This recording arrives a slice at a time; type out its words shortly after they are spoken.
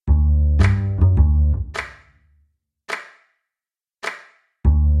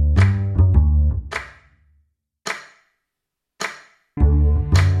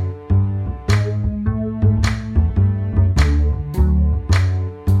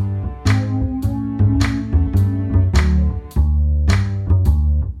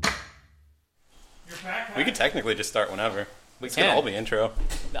We could technically just start whenever. This can all be intro.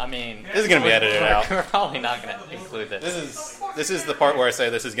 I mean, this is going to be edited out. We're probably not going to include this. This is the part where I say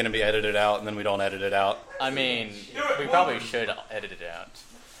this is going to be edited out, and then we don't edit it out. I mean, we probably should edit it out.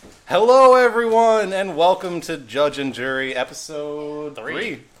 Hello, everyone, and welcome to Judge and Jury episode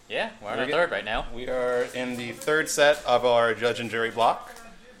 3. Yeah, we're on our third right now. We are in the third set of our Judge and Jury block,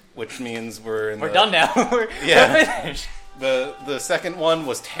 which means we're done now. we're finished. The second one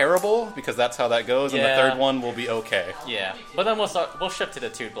was terrible because that's how that goes, and the third one will be okay. Yeah, but then we'll shift to the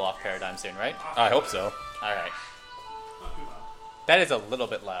 2 block paradigm soon, right? I hope so. All right. That is a little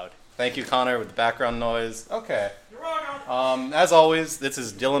bit loud. Thank you, Connor, with the background noise. Okay. As always, this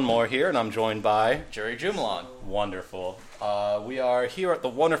is Dylan Moore here, and I'm joined by Jure Jumalon. Wonderful. We are here at the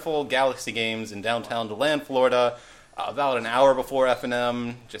wonderful Galaxy Games in downtown DeLand, Florida. About an hour before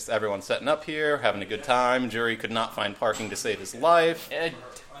F&M, just everyone setting up here, having a good time. Jury could not find parking to save his life.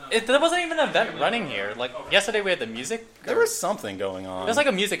 There wasn't even an event running here. Like, yesterday we had the music. There was something going on. It was like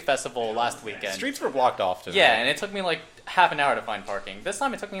a music festival last weekend. Streets were blocked off today. Yeah, and it took me like half an hour to find parking. This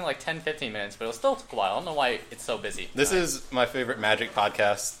time it took me like 10-15 minutes, but it still took a while. I don't know why it's so busy. This is my favorite Magic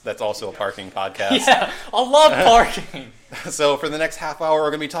podcast that's also a parking podcast. Yeah, I love parking. So for the next half hour,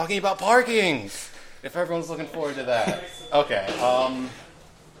 we're going to be talking about parking. If everyone's looking forward to that. Okay,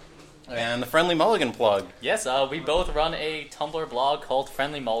 and the Friendly Mulligan plug. Yes, we both run a Tumblr blog called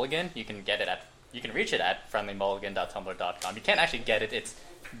Friendly Mulligan. You can reach it at friendlymulligan.tumblr.com. You can't actually get it; it's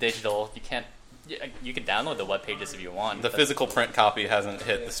digital. You can download the web pages if you want. The physical print copy hasn't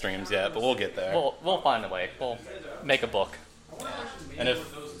hit the streams yet, but we'll get there. We'll find a way. We'll make a book. And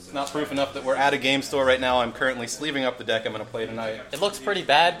if it's not proof enough that we're at a game store right now, I'm currently sleeving up the deck I'm going to play tonight. It looks pretty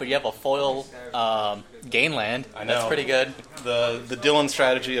bad, but you have a foil Gainland. I know. That's pretty good. The Dylan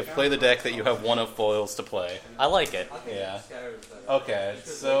strategy of play the deck that you have one of foils to play. I like it. Yeah. Okay,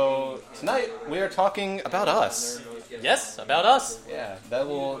 so tonight we are talking about us. Yes, about us. Yeah, that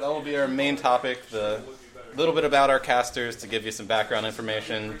will be our main topic. The little bit about our casters to give you some background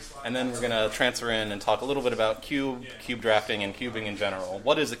information, and then we're going to transfer in and talk a little bit about cube drafting, and cubing in general.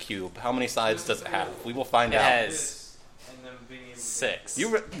 What is a cube? How many sides does it have? We will find out. It has 6.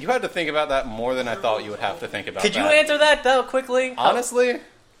 You had to think about that more than I thought you would have to think about. Could you answer that though quickly? Honestly,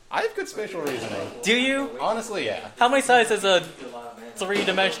 I have good spatial reasoning. Do you? Honestly, yeah. How many sides does a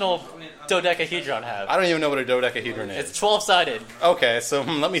 3-dimensional dodecahedron have? I don't even know what a dodecahedron is. It's 12-sided. Okay, so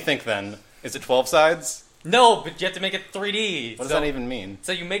let me think then. Is it 12 sides? No, but you have to make it 3D. What does that even mean?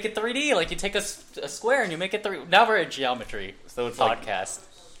 So you make it 3D, like you take a square and you make it 3D. Now we're at geometry. So it's podcast.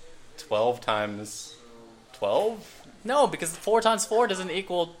 Like 12 times 12? No, because 4 times 4 doesn't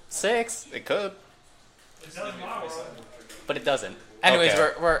equal 6. It could. But it doesn't. Anyways,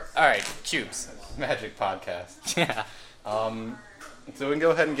 Okay. we're alright, cubes. Magic podcast. Yeah. So we can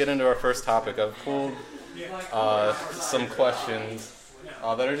go ahead and get into our first topic. I've pulled some questions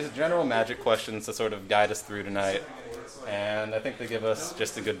that are just general Magic questions to sort of guide us through tonight, and I think they give us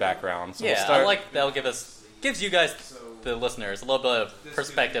just a good background. So yeah, we'll start. I like that'll gives you guys, the listeners, a little bit of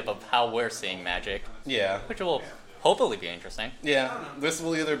perspective of how we're seeing Magic. Yeah. Which will hopefully be interesting. Yeah, this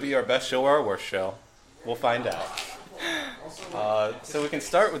will either be our best show or our worst show. We'll find out. So we can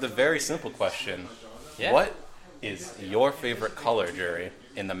start with a very simple question. Yeah. What is your favorite color, Jury,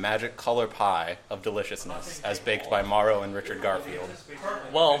 in the Magic color pie of deliciousness, as baked by Morrow and Richard Garfield?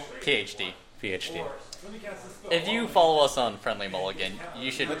 Well, PhD. PhD. If you follow us on Friendly Mulligan,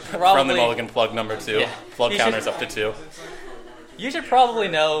 you should probably... Friendly Mulligan plug number 2. Yeah. Plug counters up to 2. You should probably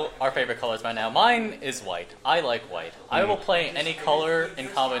know our favorite colors by now. Mine is white. I like white. I will play any color in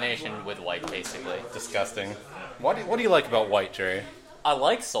combination with white, basically. Disgusting. What do you like about white, Jerry? I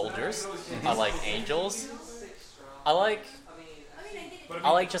like soldiers. I like angels. I like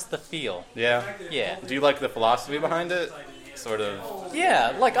just the feel. Yeah? Yeah. Do you like the philosophy behind it? Sort of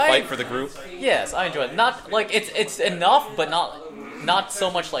Yeah, like fight for the group? Yes, I enjoy it. Not like it's enough, but not so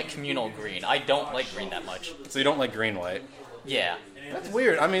much like communal green. I don't like green that much. So you don't like green-white? Yeah. That's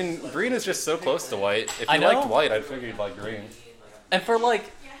weird. I mean, green is just so close to white. If I you know. liked white, I'd figure you'd like green. And for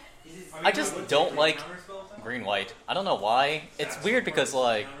like, I just don't like green-white. I don't know why. It's weird because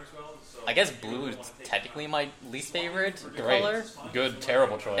like, I guess blue is technically my least favorite color. Good,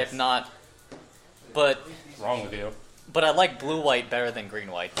 terrible choice. If not, but What's wrong with you? But I like blue-white better than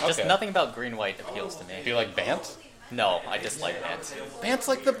green-white. Just Okay. nothing about green-white appeals to me. Do you like Bant? No, I dislike Bant. Bant's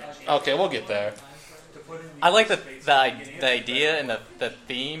like the... Okay, we'll get there. I like the idea and the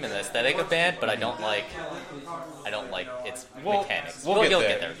theme and the aesthetic of Bant, but I don't like its mechanics. We'll You'll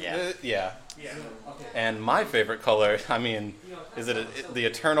get there. Yeah. And my favorite color, I mean, is it the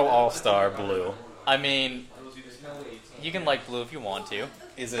Eternal All-Star blue? I mean, you can like blue if you want to.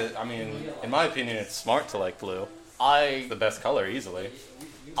 Is it? I mean, in my opinion, it's smart to like blue. I The best color, easily.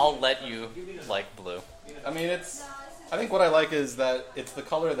 I'll let you like blue. I mean, I think what I like is that it's the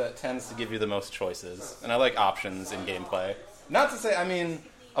color that tends to give you the most choices, and I like options in gameplay. Not to say, I mean,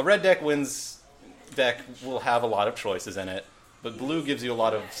 a red deck will have a lot of choices in it, but blue gives you a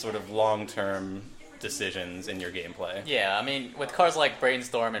lot of sort of long-term decisions in your gameplay. Yeah, I mean, with cards like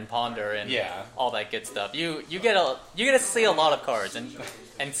Brainstorm and Ponder and Yeah. all that good stuff, you get to see a lot of cards,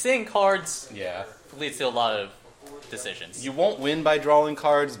 and seeing cards Yeah. leads to a lot of decisions. You won't win by drawing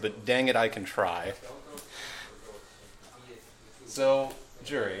cards, but dang it, I can try. So,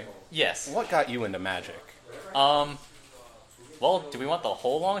 Jure, Yes. what got you into Magic? Well, do we want the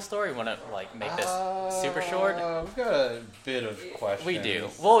whole long story? We want to like make this super short? We've got a bit of questions. We do.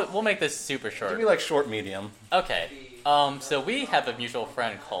 We'll make this super short. Give me like short, medium. Okay. So we have a mutual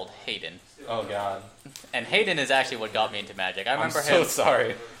friend called Hayden, Oh God, and Hayden is actually what got me into Magic. I I'm remember so him.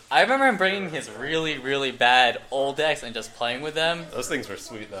 sorry. I remember him bringing his really, really bad old decks and just playing with them. Those things were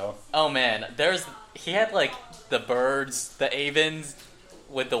sweet though. Oh man, he had like the birds, the Avens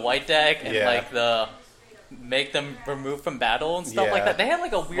with the white deck, and Yeah. like the make them remove from battle and stuff like Yeah. that. They had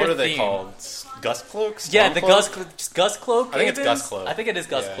like a weird What are they theme. called? Gust cloaks? Yeah, Storm the cloak? Gust Cloak. I think it's Avens? Gust Cloak. I think it is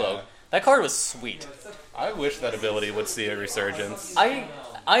Gust Yeah. Cloak. That card was sweet. I wish that ability would see a resurgence.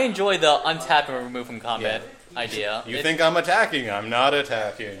 I enjoy the untap and remove from combat idea. You think I'm attacking? I'm not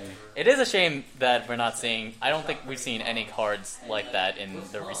attacking. It is a shame that we're not seeing. I don't think we've seen any cards like that in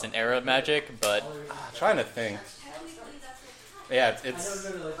the recent era of Magic, but I'm trying to think. Yeah, it's.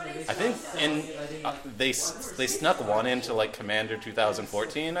 I think they snuck one into like Commander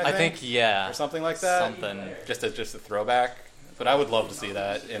 2014. I think yeah, or something like that. something. Just a throwback. But I would love to see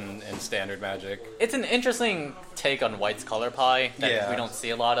that in standard Magic. It's an interesting take on White's color pie that Yeah. we don't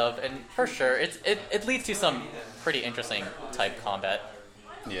see a lot of, and for sure, it leads to some pretty interesting type combat.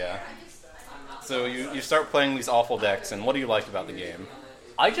 Yeah. So you start playing these awful decks, and what do you like about the game?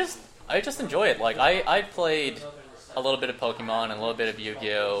 I just enjoy it. Like I played a little bit of Pokemon and a little bit of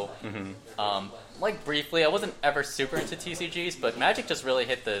Yu-Gi-Oh. Like briefly, I wasn't ever super into TCGs, but Magic just really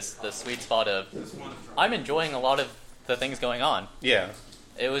hit the sweet spot of I'm enjoying a lot of the things going on. Yeah,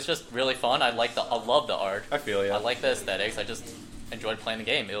 It was just really fun. I love the art. I feel you. I like the aesthetics. I just enjoyed playing the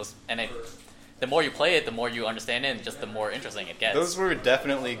game. The more you play it, the more you understand it, and just the more interesting it gets. Those were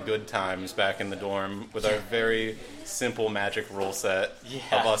definitely good times back in the dorm with our very simple Magic rule set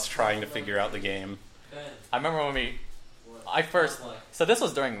of us trying to figure out the game. I remember when so this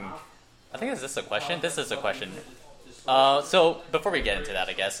was during, I think, is this a question? This is a question. So before we get into that,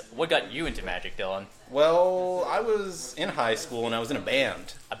 I guess, what got you into Magic, Dylan? Well, I was in high school and I was in a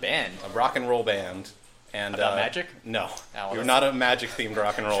band, A band? a rock and roll band. And About Magic? No, well, we were that's- not a Magic-themed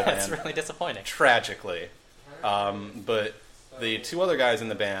rock and roll That's band. really disappointing. Tragically. But the two other guys in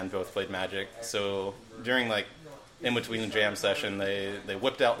the band both played Magic, so during, like, in between the jam session, they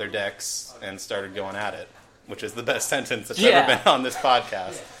whipped out their decks and started going at it, which is the best sentence that's ever been on this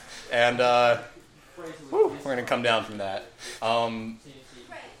podcast. And, we're going to come down from that.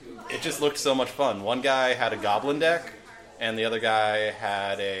 It just looked so much fun. One guy had a Goblin deck, and the other guy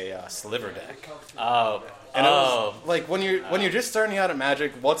had a Sliver deck. Oh. And it was, like, when you're just starting out at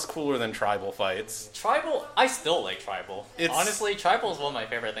Magic, what's cooler than tribal fights? Tribal, I still like Tribal. It's- Honestly, Tribal is one of my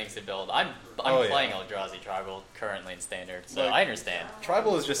favorite things to build. I'm Oh, yeah. playing Eldrazi Tribal currently in Standard, so Like- I understand.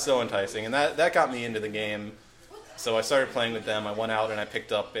 Tribal is just so enticing, and that got me into the game. So I started playing with them. I went out and I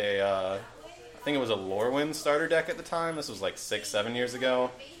picked up I think it was a Lorwyn starter deck at the time. This was like 6-7 years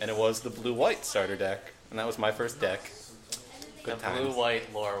ago, and it was the blue-white starter deck, and that was my first deck. Good The times.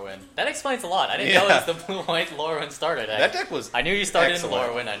 blue-white Lorwyn. That explains a lot. I didn't Yeah. know it was the blue-white Lorwyn starter deck. That deck was I knew you started excellent.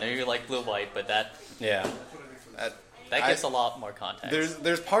 in Lorwyn. I knew you like blue-white, but that Yeah. gives a lot more context.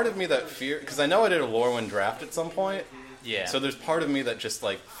 There's part of me that because I know I did a Lorwyn draft at some point. Yeah. So there's part of me that just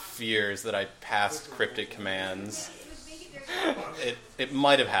like fears that I passed cryptic commands. It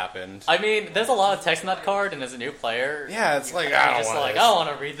might have happened. I mean, there's a lot of text in that card, and as a new player, Yeah, it's like you're I don't just want like, this. I don't want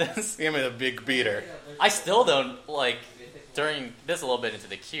to read this. Give me the big beater. I still don't like. During this a little bit into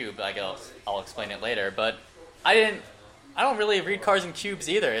the cube, I'll explain it later. But I don't really read cards in cubes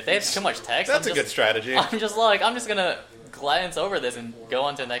either. If they have too much text, That's a good strategy. I'm just gonna glance over this and go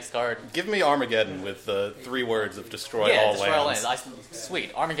on to the next card. Give me Armageddon with the 3 words of destroy Yeah, all destroy all lands. lands.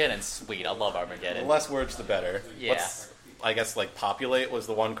 Sweet. Armageddon's sweet. I love Armageddon. The less words, the better. Yeah. I guess like populate was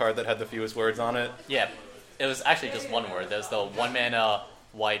the one card that had the fewest words on it. Yeah, it was actually just one word. There's the 1 mana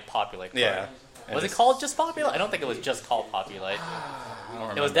white populate card. Yeah. Was it called just populate? I don't think it was just called populate. I don't It was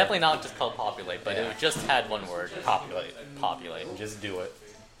remember. definitely not just called populate, but Yeah. it just had one word. populate. Populate. Just do it.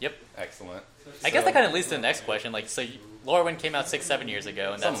 Yep. Excellent. I guess that kind of leads to the next question. Like, so Lorwyn came out 6-7 years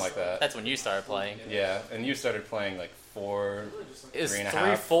ago, and Something like that. That's when you started playing. Yeah, and you started playing like 4, It was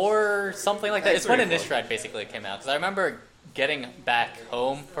 3.5. 4, something like that. Like It's when 3 or 4. Innistrad basically came out. Because I remember getting back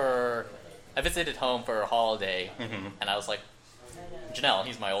home I visited home for a holiday, and I was like, Janelle,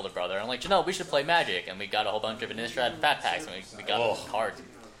 he's my older brother. I'm like, Janelle, we should play Magic, and we got a whole bunch of Innistrad fat packs, and we got cards.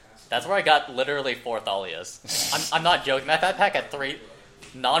 That's where I got literally 4 Thalias. I'm not joking. That fat pack had 3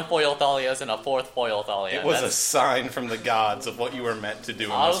 non-foil Thalias and a 4th foil Thalia. It was a sign from the gods of what you were meant to do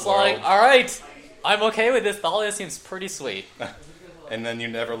in I this was world. like, all right, I'm okay with this. Thalia seems pretty sweet. And then you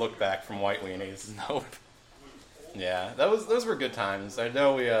never looked back from White Weenies. Nope. Yeah, those were good times. I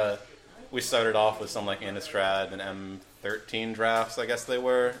know we started off with some like Innistrad and M13 drafts, I guess they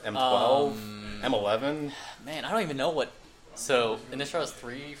were. M12? M11? Man, I don't even know what. So, Innistrad was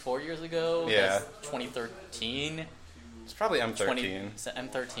 3-4 years ago. Yeah. That's 2013. It's probably M13.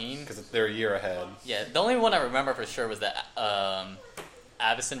 M13. Because they're a year ahead. Yeah, the only one I remember for sure was the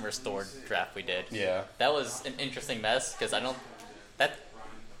Avacyn Restored draft we did. Yeah. That was an interesting mess because I don't.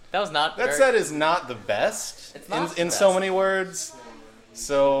 That was not. That set is not the best It's not the in best. so many words.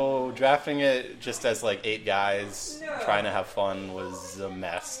 So drafting it just as like 8 guys trying to have fun was a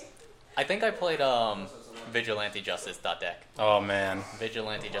mess. I think I played Vigilante Justice deck. Oh man.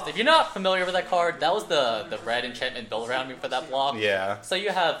 Vigilante Justice. If you're not familiar with that card, that was the red enchantment build around me for that block. Yeah. So you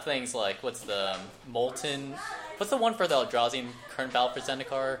have things like what's the Molten? What's the one for the Eldrazi current battle for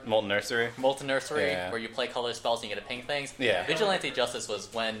Zendikar? Molten Nursery. Molten Nursery, Yeah. where you play color spells and you get to ping things. Yeah. Vigilante Justice was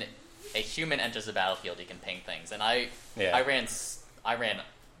when a human enters the battlefield, you can ping things, and I ran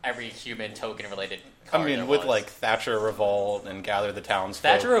every human token related card. I mean, there with was. like Thatcher Revolt and Gather the Townsfolk.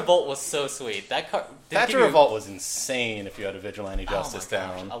 Thatcher Revolt was so sweet. That card. Thatcher Revolt was insane if you had a Vigilante Justice Oh my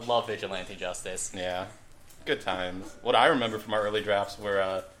gosh, down. I love Vigilante Justice. Yeah. Good times. What I remember from our early drafts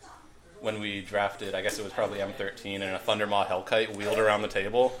were when we drafted, I guess it was probably M13, and a Thundermaw Hellkite wheeled around the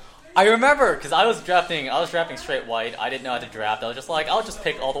table. I remember because I was drafting straight white. I didn't know how to draft. I was just like, I'll just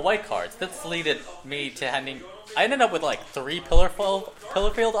pick all the white cards. This leaded me to handing. I ended up with like 3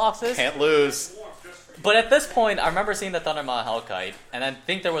 Pillarfield Oxes. Can't lose. But at this point, I remember seeing the Thundermaw Hellkite, and I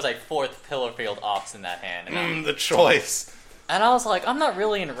think there was a 4th Pillarfield Ox in that hand. And, The choice. and I was like, I'm not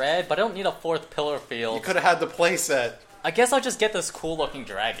really in red, but I don't need a 4th Pillarfield. You could have had the playset. I guess I'll just get this cool looking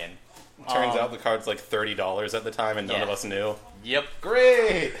dragon. Turns out the card's like $30 at the time, and none of us knew. Yep.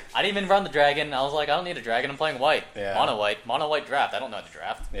 Great. I didn't even run the dragon. I was like, I don't need a dragon. I'm playing white. Yeah. Mono white draft. I don't know how to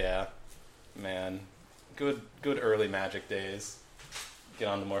draft. Yeah. Man. Good early Magic days. Get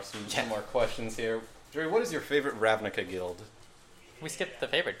on to some more questions here. Jure, what is your favorite Ravnica guild? We skipped the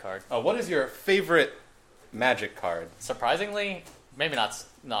favorite card. What is your favorite Magic card? Surprisingly, maybe not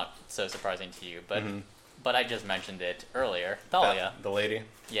so surprising to you, but I just mentioned it earlier. Thalia. The lady?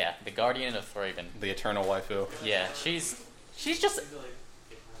 Yeah, the Guardian of Thraben. The eternal waifu? Yeah, she's just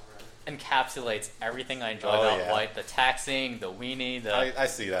encapsulates everything I enjoy Oh, about yeah. white. The taxing, the weenie, the I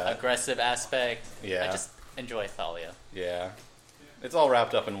see that. aggressive aspect. Yeah. I just enjoy Thalia. Yeah. It's all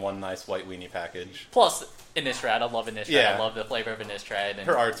wrapped up in one nice white weenie package. Plus, Innistrad. I love Innistrad. Yeah. I love the flavor of Innistrad. And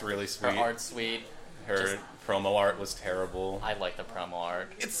Her art's really sweet. her art's sweet. Her just- promo art was terrible. I like the promo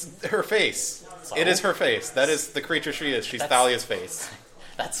art. It's her face. So? It is her face. That is the creature she is. She's That's- Thalia's face.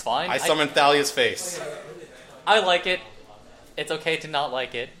 That's fine. I summoned Thalia's face. I like it. It's okay to not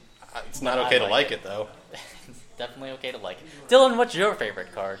like it. It's not I okay to like like it. it, though. It's definitely okay to like it. Dylan, what's your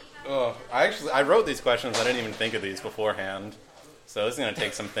favorite card? Oh, I wrote these questions. I didn't even think of these beforehand. So this is going to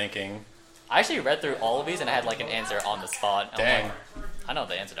take some thinking. I actually read through all of these and I had like an answer on the spot. I'm Dang. like, I know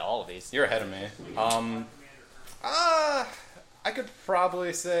the answer to all of these. You're ahead of me. I could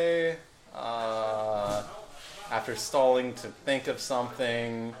probably say, after stalling to think of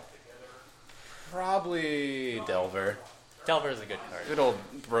something, probably Delver. Delver is a good card. Good old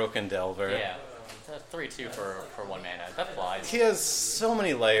broken Delver. Yeah. 3-2 for 1 mana. That flies. He has so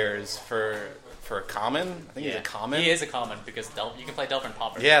many layers for a common. I think he's a common. He is a common because you can play Delver and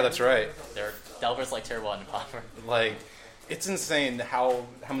Pauper. Yeah, that's right. Delver's like tier 1 and Pauper. Like, it's insane how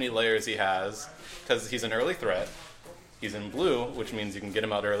many layers he has, because he's an early threat. He's in blue, which means you can get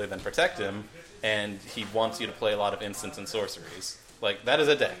him out early, then protect him, and he wants you to play a lot of instants and sorceries. Like, that is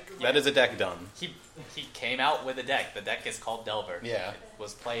a deck. That is a deck done. He came out with a deck. The deck is called Delver. Yeah. It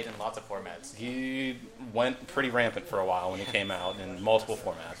was played in lots of formats. He went pretty rampant for a while when he came out in multiple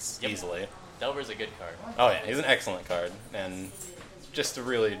formats, easily. Delver's a good card. Oh yeah, he's an excellent card, and just a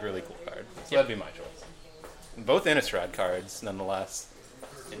really, really cool card. So that'd be my choice. Both Innistrad cards, nonetheless.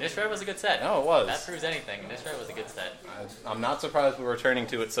 Innistrad was a good set. No, it was. That proves anything. Innistrad was a good set. I'm not surprised we're returning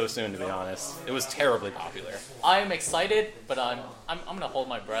to it so soon, to be honest. It was terribly popular. I'm excited, but I'm gonna hold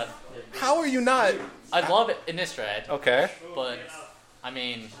my breath. How are you not? I love Innistrad, Okay. but I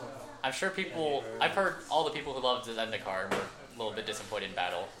mean, I'm sure I've heard all the people who love Zendikar were a little bit disappointed in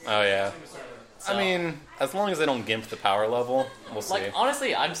battle. Oh, yeah. So, I mean, as long as they don't gimp the power level, we'll see. like,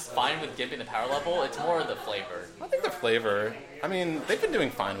 honestly, I'm fine with gimping the power level. It's more the flavor. I think the flavor... I mean, they've been doing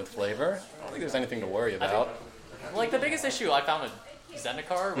fine with flavor. I don't think there's anything to worry about. Like, the biggest issue I found with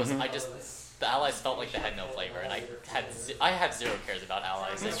Zendikar was the allies felt like they had no flavor, and I had zero cares about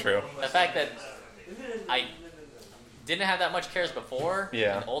allies. That's And true. The fact that I didn't have that much cares before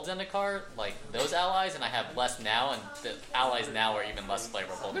in old Zendikar, like those allies, and I have less now, and the allies now are even less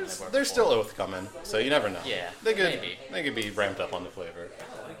flavorful than they were There's before. still Oath coming, so you never know. Yeah, They could be ramped up on the flavor.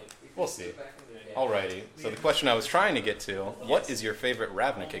 We'll see. Alrighty, so the question I was trying to get to, what is your favorite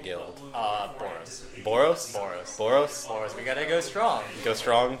Ravnica guild? Boros. Boros? Boros. Boros? Boros, we gotta go strong. Go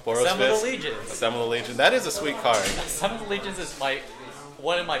strong, Boros Assemble Fist. the Legions. Assemble the Legion. That is a sweet card. Assemble the Legions is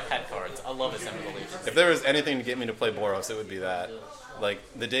one of my pet cards. I love Assemble the Legions. If there was anything to get me to play Boros, it would be that. Like,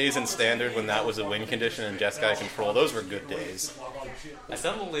 the days in Standard when that was a win condition and Jeskai control, those were good days.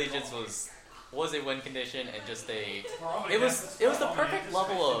 Assemble the Legions was a win condition and just it was the perfect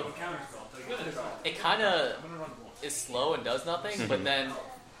level of it kind of is slow and does nothing, but then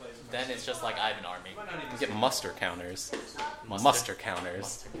it's just like I have an army. You get muster counters. Muster. Muster counters.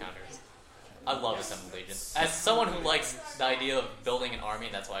 Muster counters. I love Assemble Legion. As someone who likes the idea of building an army,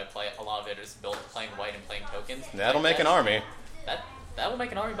 and that's why I play a lot of it is playing white and playing tokens. That'll make an army. That will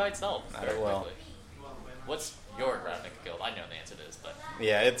make an army by itself. That very it will. quickly. What's your Ravnica guild? I know the answer to this, but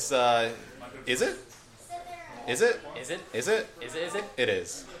Yeah, it's, is it? Is it? is it? Is it? Is it? Is it? It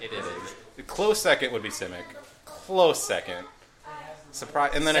is. It is. A close second would be Simic. Close second.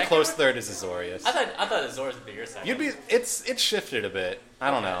 Surprise, and then a Second? close third is Azorius. I thought Azor's would be your second. It's shifted a bit. I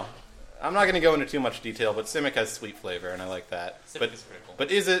don't know. I'm not going to go into too much detail, but Simic has sweet flavor, and I like that. Simic is pretty cool.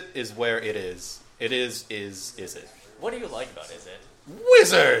 But is it is where it is. It is it. What do you like about Is It?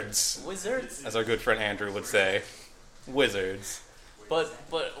 Wizards! Wizards? As our good friend Andrew would say. Wizards. But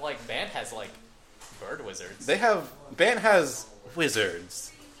like Band has like bird wizards. Bant has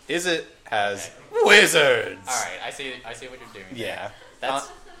wizards. Is it has wizards! Alright, I see what you're doing. Yeah. That's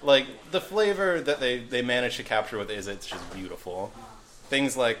like, the flavor that they managed to capture with Is It's just beautiful.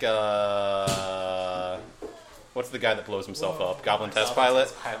 Things like, what's the guy that blows himself up? Goblin Test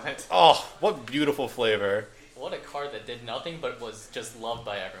Pilot? Pilot. Oh, what beautiful flavor. What a card that did nothing but was just loved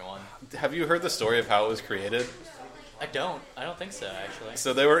by everyone. Have you heard the story of how it was created? I don't think so, actually.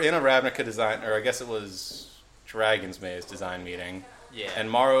 So they were in a Ravnica design, or I guess it was Dragon's Maze design meeting. Yeah.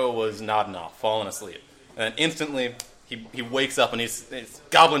 And Morrow was nodding off, falling asleep. And then instantly, he wakes up and he's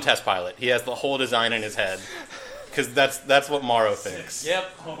Goblin Test Pilot. He has the whole design in his head. Because that's what Morrow thinks. Yep,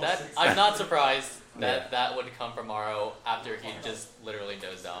 I'm not surprised that Yeah. that would come from Morrow after he just literally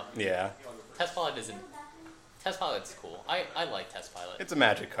dozed off. Yeah. Test Pilot's cool. I like Test Pilot. It's a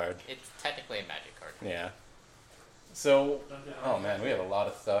magic card. It's technically a magic card. Yeah. So, oh man, we have a lot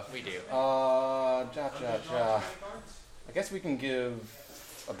of stuff. We do. I guess we can give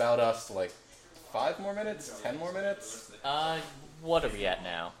About Us like 5 more minutes, 10 more minutes. What are we at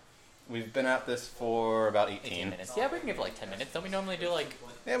now? We've been at this for about 18 18. minutes. Yeah, we can give like 10 minutes. Don't we normally do like...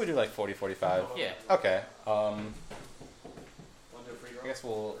 Yeah, we do like 40, 45. Yeah. Okay. I guess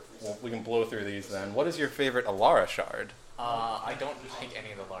we can blow through these then. What is your favorite Alara shard? I don't like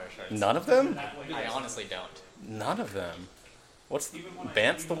any of the Lara shards. None of them? I honestly don't. None of them. What's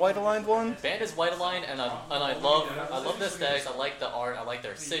Bant's the white aligned one? Band is white aligned, and I love this deck. I like the art. I like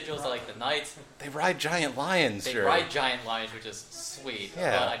their sigils. I like the knights. They ride giant lions, They sure. ride giant lions, which is sweet.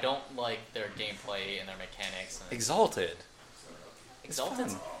 Yeah. But I don't like their gameplay and their mechanics. And Exalted.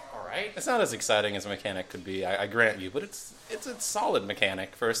 Exalted's fun. alright. It's not as exciting as a mechanic could be, I grant you, but it's a solid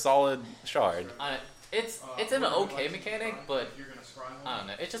mechanic for a solid shard. It's an okay mechanic, but I don't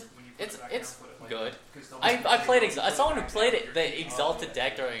know. It's good. I played. I saw one who played the Exalted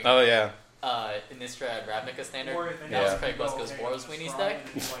deck during Oh yeah. Innistrad Ravnica Standard. That Yeah. was Craig Wesco's Boros Weenies deck.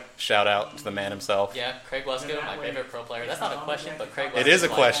 Shout out to the man himself. Yeah, Craig Wesco, my favorite pro player. That's not a question, but Craig Wesco. It is a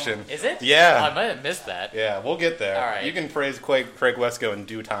question. Is it? Yeah. Oh, I might have missed that. Yeah, we'll get there. All right. You can praise Craig Wesco in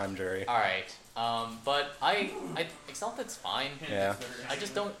due time, Jure. Alright. But I Exalted's fine. Yeah. I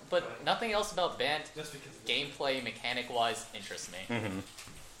just don't. But nothing else about Bant, gameplay mechanic wise, interests me. Mm-hmm.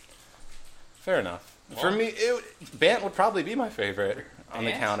 Fair enough. For Well- me, Bant would probably be my favorite on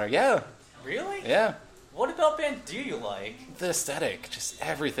the Bant? counter. Yeah. Really? Yeah. What about Bant do you like? The aesthetic, just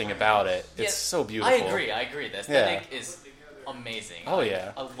everything about it. It's Yeah, so beautiful. I agree. The aesthetic is amazing. Oh,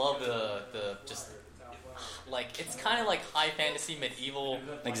 yeah. I love the just like it's kind of like high fantasy medieval.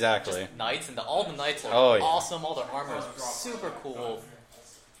 Exactly. Just knights and all the knights are awesome. All their armor is super cool.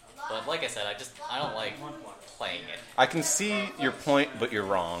 But like I said, I don't like playing it. I can see your point, but you're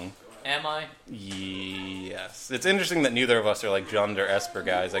wrong. Am I? Yes. It's interesting that neither of us are like Jund or Esper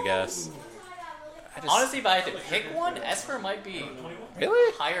guys, I guess. Honestly, if I had to pick one, Esper might be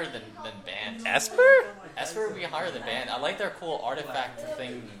really higher than Band. Esper? Esper would be higher than Band. I like their cool artifact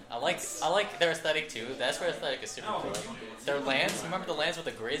thing. I like their aesthetic too. The Esper aesthetic is super cool. Their lands, remember the lands with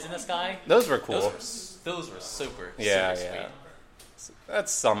the grids in the sky? Those were cool. Those were super, yeah, super yeah. sweet.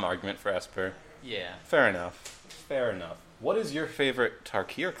 That's some argument for Esper. Yeah. Fair enough. Fair enough. What is your favorite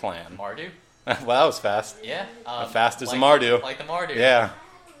Tarkir clan? Mardu. Well, that was fast. Yeah. Fast as like, a Mardu. Like the Mardu. Yeah.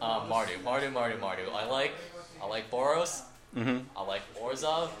 Mardu. I like Boros. Mm-hmm. I like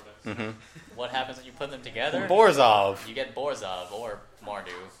Orzhov. Mm-hmm. What happens when you put them together? Borzov. You get Borzhov or Mardu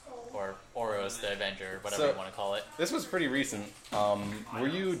or Oros the Avenger, whatever you want to call it. This was pretty recent. Were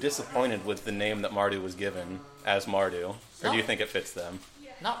you disappointed with the name that Mardu was given as Mardu, or do you think it fits them?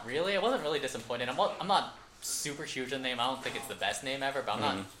 Not really. I wasn't really disappointed. I'm not super huge in the name. I don't think it's the best name ever, but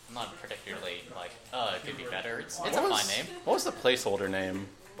I'm not particularly like, it could be better. It's a fine name. What was the placeholder name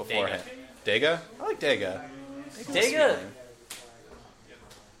beforehand? Dega? I like Dega. Dega.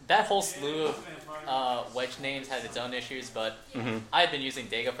 That whole slew of wedge names had its own issues, but I had been using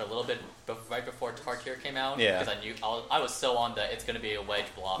Dega for a little bit right before Tarkir came out. Yeah. Because I was so on the it's going to be a wedge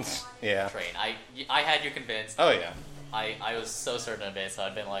block train. I had you convinced. Oh yeah. I was so certain of it, so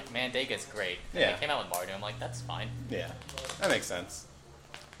I'd been like, man, Dega's great. And Yeah. they came out with Mardu. I'm like, that's fine. Yeah. That makes sense.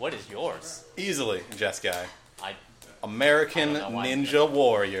 What is yours? Easily, Jeskai. I American don't know why. Ninja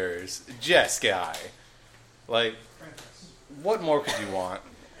Warriors. Jeskai. Like, what more could you want?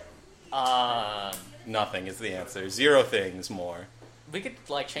 Nothing is the answer. 0 things more. We could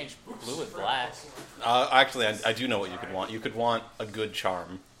like change blue with black. Actually, I do know what you could want. You could want a good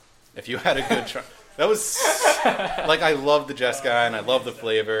charm. If you had a good charm. That was... like, I love the Jeskai, and I love the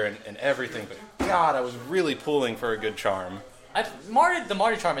flavor and everything, but God, I was really pulling for a good charm. The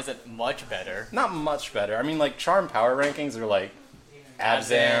Mardu charm isn't much better. Not much better. I mean, like, charm power rankings are like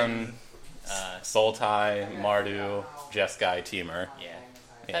Abzan, Sultai, Mardu, Jeskai, Temur. Yeah.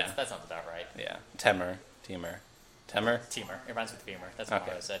 That sounds about right. Yeah. Temur. Temur. It rhymes with femur. That's what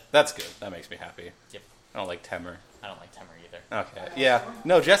I said. That's good. That makes me happy. Yep. I don't like Temur. I don't like Temur either. Okay. Yeah.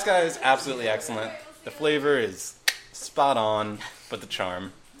 No, Jeskai is absolutely excellent. The flavor is spot on, but the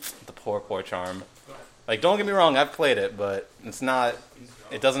charm. The poor charm. Like, don't get me wrong, I've played it, but it's not...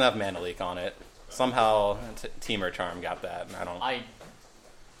 It doesn't have Mana Leak on it. Somehow, Temur charm got that, and I don't...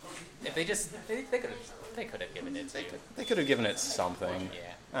 If they just... They could have given it to you. They could have given it something.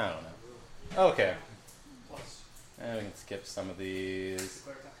 Yeah. I don't know. Okay. And we can skip some of these.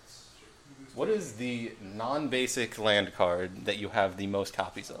 What is the non-basic land card that you have the most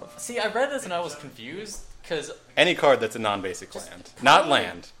copies of? See, I read this and I was confused, because... Any card that's a non-basic land. Not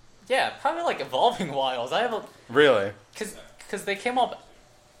land. Yeah, probably like Evolving Wilds. I have a... Really? Because they came up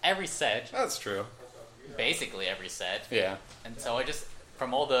every set. That's true. Basically every set. Yeah. And so I just...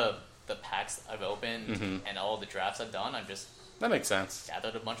 From all the packs I've opened and all the drafts I've done, I've just... That makes sense.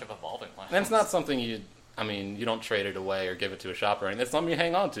 Gathered a bunch of Evolving Wilds. And it's not something you don't trade it away or give it to a shop or anything. It's something you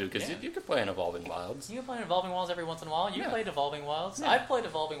hang on to, because you could play an Evolving Wilds. You can play an Evolving Wilds every once in a while. You played Evolving Wilds. Yeah. I've played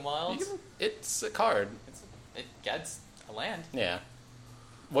Evolving Wilds. It's a card. It gets a land. Yeah.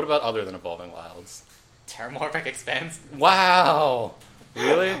 What about other than Evolving Wilds? Terramorphic Expanse. Wow!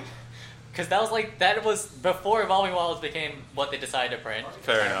 Really? Because that was before Evolving Wilds became what they decided to print.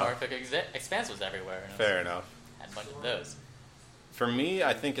 Fair enough. Terramorphic Expanse was everywhere. Fair enough. Had a bunch of those. For me,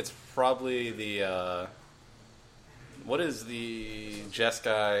 I think it's probably the... what is the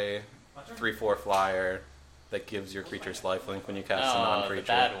Jeskai 3/4 flyer that gives your creatures lifelink when you cast a non-creature? The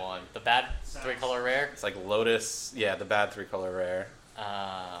bad one. The bad 3-color rare? It's like Lotus. Yeah, the bad 3-color rare.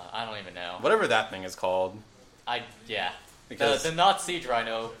 I don't even know. Whatever that thing is called. Because the not Siege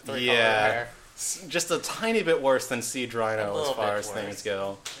Rhino 3-color rare. Just a tiny bit worse than Siege Rhino as far as things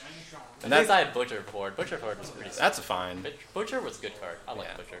go. And at least I had Butcher Horde. Butcher Horde was pretty That's a fine. Butcher was a good card. I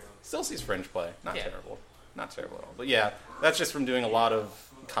like Butcher. Still sees fringe play. Not terrible. Not terrible at all. But yeah, that's just from doing a lot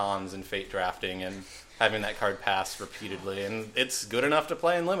of cons and fate drafting and having that card pass repeatedly. And it's good enough to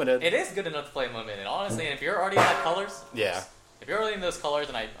play in limited. It is good enough to play in limited. Honestly, and if you're already in that colors... Yeah. If you're already in those colors,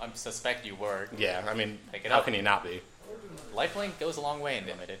 and I suspect you were... Yeah, I mean, how can you not be? Lifelink goes a long way in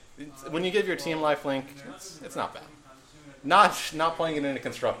limited. When you give your team lifelink, it's not bad. Not playing it in a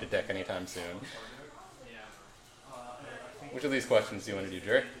constructed deck anytime soon. Which of these questions do you want to do,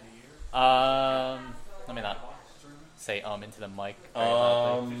 Jure? Let me not. say into the mic. Very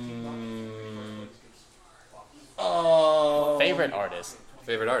loudly. Favorite artist.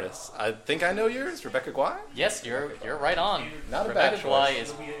 Favorite artist. I think I know yours, Rebecca Guai. Yes, you're right on. Not a Rebecca bad Guai choice.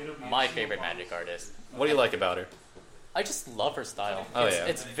 is my favorite Magic artist. What do you like about her? I just love her style. Oh, it's, yeah.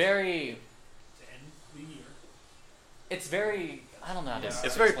 It's very. I don't know how to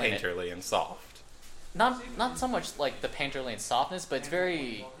It's very explain it. painterly and soft. Not so much like the painterly and softness, but it's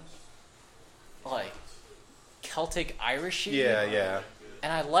very like Celtic Irishy. Yeah.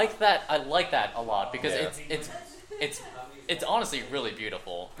 And I like that. I like that a lot because Yeah. it's honestly really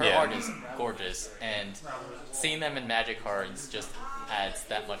beautiful. Her Yeah. art is gorgeous, and seeing them in Magic cards just adds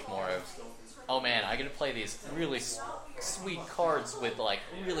that much more of. Oh man, I get to play these really sweet cards with like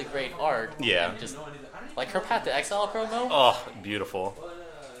really great art. Yeah. And just like her Path to Exile promo. Oh, beautiful.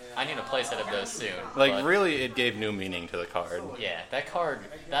 I need a playset of those soon. Like, but really, it gave new meaning to the card. yeah, that card,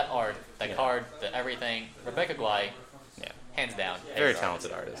 that art, that Yeah. card, the everything. Rebecca Guai, Yeah. hands down. Very favorite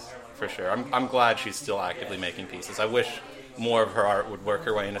talented artist, for sure. I'm glad she's still actively making pieces. I wish more of her art would work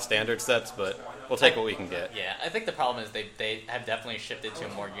her way into standard sets, but we'll take what we can get. Yeah, I think the problem is they have definitely shifted to a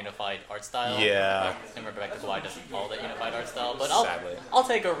more unified art style. Yeah. And Rebecca Guai doesn't follow that unified art style. But Sadly. I'll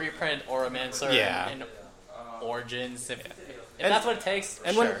take a reprint Oromancer Yeah. in Origins if And- that's what it takes.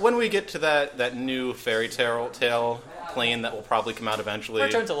 And sure. when we get to that new fairy tale plane that will probably come out eventually,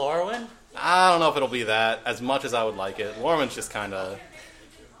 Return to Lorwyn. I don't know if it'll be that as much as I would like it. Lorman's just kind of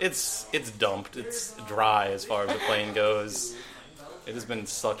it's dumped. It's dry as far as the plane goes. It has been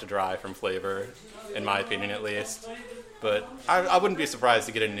sucked dry from flavor, in my opinion at least. But I wouldn't be surprised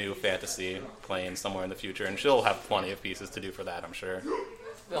to get a new fantasy plane somewhere in the future, and she'll have plenty of pieces to do for that, I'm sure.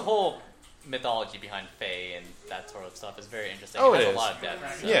 The whole mythology behind Fae and that sort of stuff is very interesting. Oh, it has it a is. lot of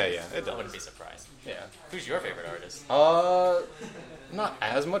depth. So Yeah, it I wouldn't does. be surprised. Yeah. Who's your favorite artist? Not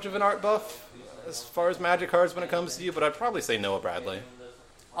as much of an art buff as far as Magic cards when it comes to you, but I'd probably say Noah Bradley.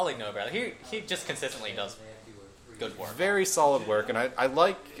 I like Noah Bradley. He just consistently does good work. Very solid work, and I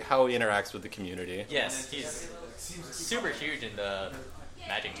like how he interacts with the community. Yes, he's super huge in the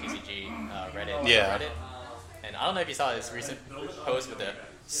Magic TCG Reddit. Yeah. Reddit. And I don't know if you saw this recent post with the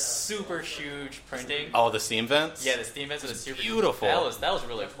super huge printing. Oh, the Steam vents? Yeah, the Steam Vents with the super beautiful. That was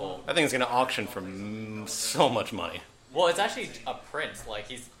really cool. I think it's going to auction for so much money. Well, it's actually a print. Like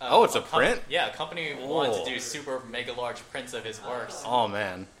he's Oh, it's a print? Yeah, a company wanted Whoa. to do super mega large prints of his works, Oh,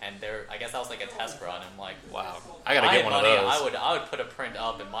 man. and I guess that was like a test run. And like, Wow. I got to I get had one money, of those. I would put a print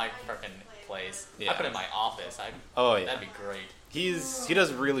up in my frickin' place. Yeah. I put it in my office. Oh, yeah. That'd be great. He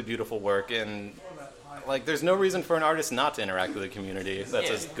does really beautiful work, and like there's no reason for an artist not to interact with the community that's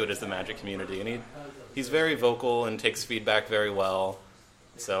Yeah. as good as the Magic community. And he's very vocal and takes feedback very well.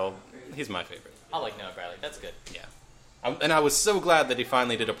 So he's my favorite. I like Noah Bradley. That's good. Yeah. And I was so glad that he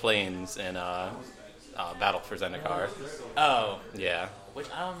finally did a planes in Battle for Zendikar. Oh, Yeah. which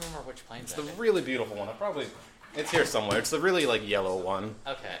I don't remember which planes. It's the really beautiful one. It's here somewhere. It's the really like yellow one.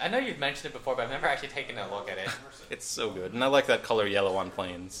 Okay, I know you've mentioned it before, but I've never actually taken a look at it. It's so good, and I like that color yellow on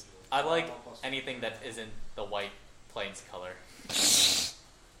planes. I like anything that isn't the white plains color.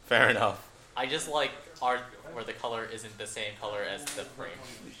 Fair enough. I just like art where the color isn't the same color as the frame.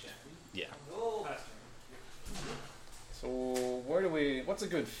 Yeah. So what's a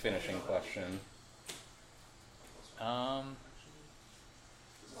good finishing question?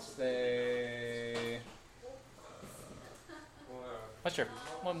 Say.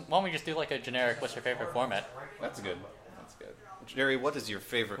 Why don't we just do like a generic? What's your favorite format? That's good. Jerry, what is your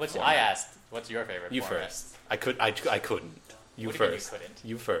favorite? I format? asked. What's your favorite? You format? first. I couldn't. You What do you mean you first. couldn't?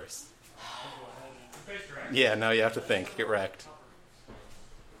 You first. Yeah, no, you have to think. Get wrecked.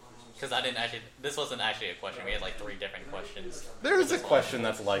 Because I didn't actually. This wasn't actually a question. We had like 3 different questions. There is a question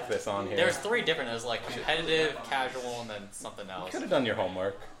that's like this on here. There's 3 different. There's like competitive, casual, and then something else. Could have done your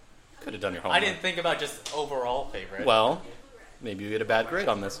homework. I didn't think about just overall favorite. Well, maybe you get a bad grade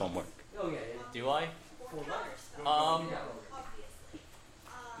on this homework. Do I?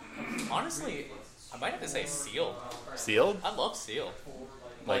 Honestly, I might have to say sealed. Sealed? I love sealed.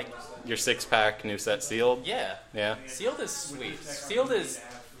 Like your 6-pack new set sealed? Yeah. Yeah. Sealed is sweet. Sealed is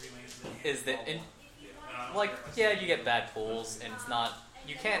like, yeah, you get bad pools, and it's not.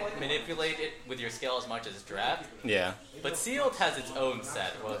 You can't manipulate it with your skill as much as draft. Yeah. But sealed has its own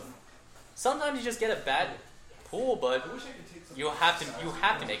set. Where sometimes you just get a bad pool, but you have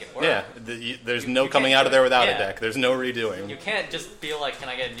to make it work. Yeah. There's no you coming can't out of do there it. without Yeah. a deck. There's no redoing. You can't just be like, can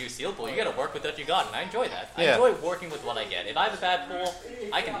I get a new sealed pool? You got to work with what you got, and I enjoy that. I Yeah. enjoy working with what I get. If I have a bad pool,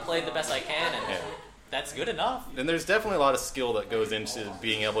 I can play the best I can, and Yeah. that's good enough. And there's definitely a lot of skill that goes into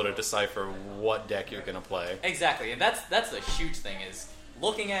being able to decipher what deck you're going to play. Exactly, and that's the huge thing is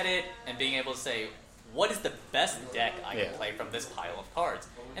looking at it and being able to say what is the best deck I can Yeah. play from this pile of cards?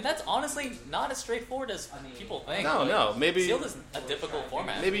 And that's honestly not as straightforward as people think. No, Like, no, maybe- Sealed is a difficult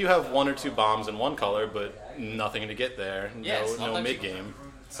format. Maybe you have 1 or 2 bombs in one color, but nothing to get there. Yeah, no sometimes mid game.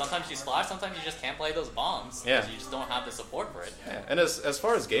 Sometimes you splash, sometimes you just can't play those bombs. Yeah. Because you just don't have the support for it. Yeah. And as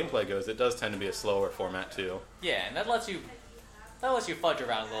far as gameplay goes, it does tend to be a slower format too. Yeah, and that lets you fudge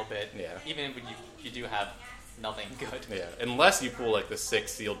around a little bit. Yeah. Even when you do have nothing good. Yeah, unless you pull like the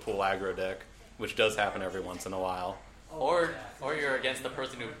 6 sealed pool aggro deck, which does happen every once in a while. Or you're against the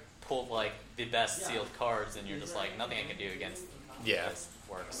person who pulled like the best sealed cards, and you're just like, nothing I can do against Yeah, this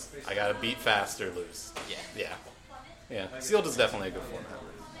works. I gotta beat fast or lose. Yeah. Yeah. Sealed is definitely a good format.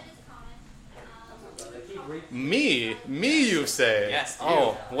 Me, you say? Yes, you.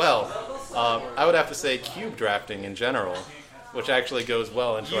 Oh, well, I would have to say cube drafting in general, which actually goes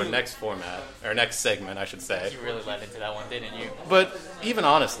well into our next format, or next segment, I should say. You really led into that one, didn't you? But even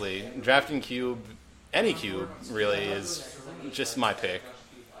honestly, drafting cube, any cube, really is just my pick.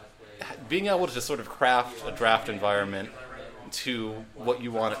 Being able to sort of craft a draft environment to what you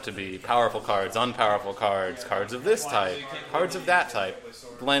want it to be, powerful cards, unpowerful cards, cards of this type, cards of that type,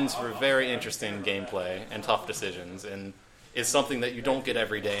 blends for very interesting gameplay and tough decisions, and is something that you don't get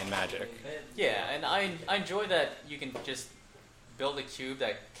every day in Magic. Yeah, and I enjoy that you can just build a cube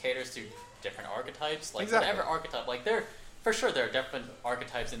that caters to different archetypes. Like, Exactly. whatever archetype, like, for sure there are different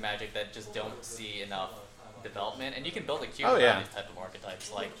archetypes in Magic that just don't see enough development, and you can build a cube around these type of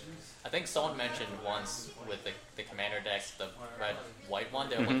archetypes. Like, I think someone mentioned once with the commander decks, the red-white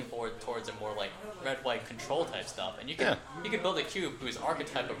one, they're looking forward towards a more like red-white control type stuff, and you can build a cube whose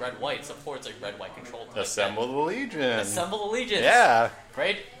archetype of red-white supports a red-white control type. Assemble the Legion. Assemble the Legions. Yeah,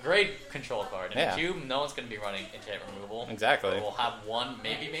 Great control card. In Yeah. a cube, no one's going to be running enchant removal. exactly. We'll have one,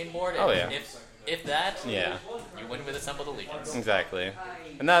 maybe main board. Oh, And yeah. If that, Yeah, you win with Assemble the Legions. exactly.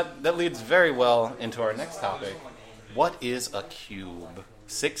 And that leads very well into our next topic. What is a cube?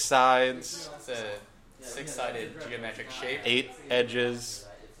 6 sides, It's a 6-sided geometric shape. 8 edges,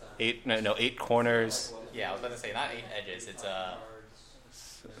 8 corners. Yeah, I was about to say, not 8 edges, it's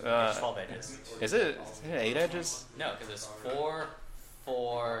 12 edges. Is it 8 edges? No, because it's 4,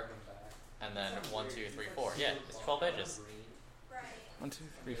 4, and then 1, 2, 3, 4. Yeah, it's 12 edges. 1, 2,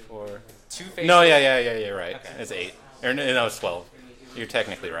 3, 4. 2 faces. No, yeah, you're right. Okay. It's 8. Or no, it's 12. You're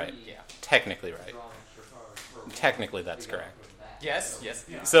technically right. Yeah. Technically right. Technically, that's correct. Yes.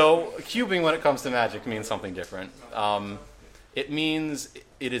 So, cubing when it comes to Magic means something different. It means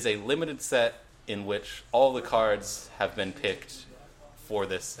it is a limited set in which all the cards have been picked for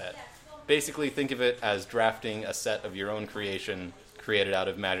this set. Basically, think of it as drafting a set of your own creation created out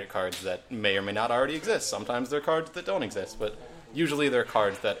of Magic cards that may or may not already exist. Sometimes they're cards that don't exist, but usually they're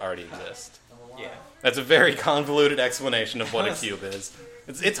cards that already exist. Yeah. That's a very convoluted explanation of what a cube is.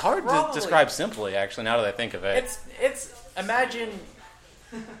 It's hard to Probably. describe simply, actually, now that I think of it. It's imagine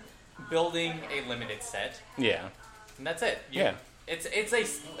building a limited set, Yeah. and that's it. Yeah. It's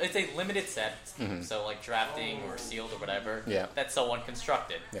a limited set, so like drafting or sealed or whatever. Yeah. That's someone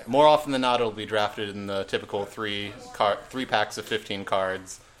constructed. Yeah. More often than not, it'll be drafted in the typical 3 packs of 15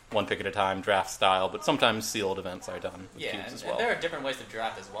 cards, 1 pick at a time, draft style, but sometimes sealed events are done with Yeah, cubes and, as well. and there are different ways to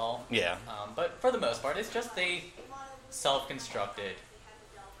draft as well. Yeah. But for the most part, it's just a self-constructed,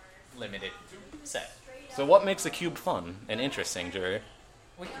 limited set. So what makes a cube fun and interesting, Jure?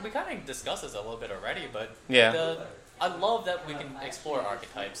 We kind of discussed this a little bit already, but Yeah. I love that we can explore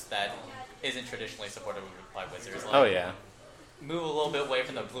archetypes that isn't traditionally supported by Wizards. Like, Oh, yeah. move a little bit away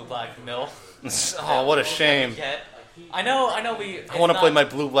from the blue-black mill. Oh, what a shame. I know. I want to play my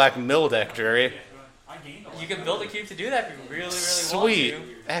blue-black mill deck, Jure. You can build a cube to do that if you really, really Sweet. want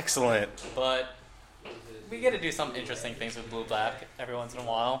to. Excellent. But we get to do some interesting things with blue-black every once in a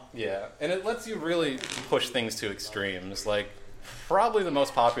while. Yeah, and it lets you really push things to extremes. Like, probably the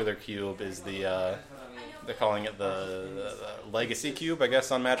most popular cube is the, they're calling it the Legacy Cube, I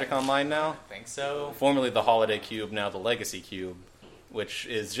guess, on Magic Online now. I think so. Formerly the Holiday Cube, now the Legacy Cube, which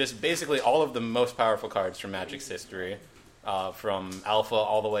is just basically all of the most powerful cards from Magic's history. From Alpha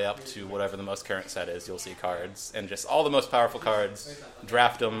all the way up to whatever the most current set is, you'll see cards. And just all the most powerful cards,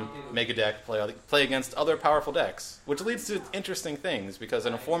 draft them, make a deck, play against other powerful decks. Which leads to interesting things, because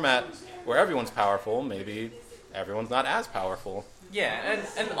in a format where everyone's powerful, maybe everyone's not as powerful. Yeah,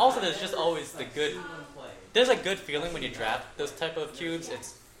 and also there's just always there's a good feeling when you draft those type of cubes.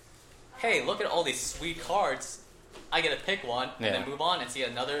 It's, hey, look at all these sweet cards. I get to pick one, and then move on and see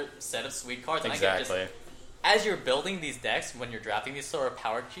another set of sweet cards. And Exactly. As you're building these decks, when you're drafting these sort of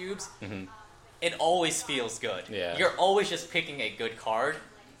power cubes, it always feels good. Yeah. You're always just picking a good card,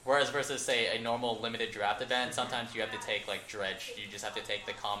 Whereas versus, say, a normal limited draft event, sometimes you have to take, like, Dredge. You just have to take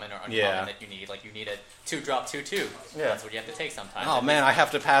the common or uncommon that you need. Like, you need a 2-drop 2/2. Yeah. That's what you have to take sometimes. Oh, man, I have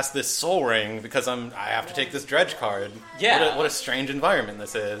to pass this Soul Ring because I have to take this Dredge card. Yeah. What a strange environment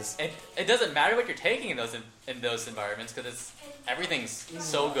this is. It doesn't matter what you're taking in those environments because everything's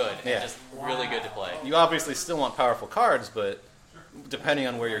so good and just really good to play. You obviously still want powerful cards, but depending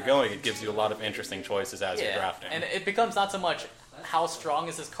on where you're going, it gives you a lot of interesting choices as you're drafting. And it becomes not so much how strong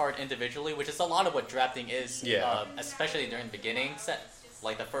is this card individually, which is a lot of what drafting is, especially during the beginning set,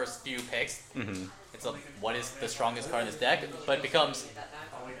 like the first few picks. Mm-hmm. It's what is the strongest card in this deck, but it becomes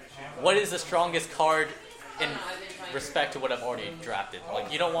what is the strongest card in respect to what I've already drafted.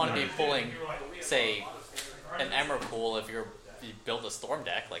 Like, you don't want to be pulling, say, an Emrakul if you build a Storm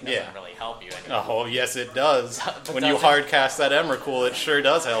deck. Like, that doesn't really help you anymore. Oh, yes, it does. When you hard cast that Emrakul, it sure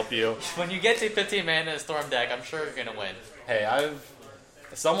does help you. When you get to 15 mana in a Storm deck, I'm sure you're going to win. Hey,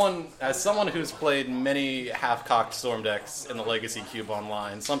 as someone who's played many half-cocked Storm decks in the Legacy Cube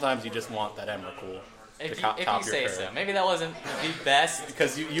online, sometimes you just want that Emrakul. If you say so. Maybe that wasn't the best.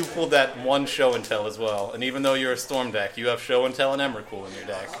 Because you pulled that one Show and Tell as well, and even though you're a Storm deck, you have Show and Tell and Emrakul in your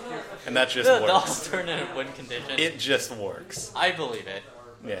deck, and that just works. The alternative win condition. It just works. I believe it.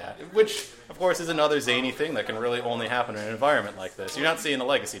 Yeah, which, of course, is another zany thing that can really only happen in an environment like this. You're not seeing a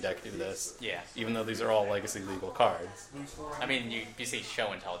Legacy deck do this. Yeah. Even though these are all Legacy legal cards. I mean, you see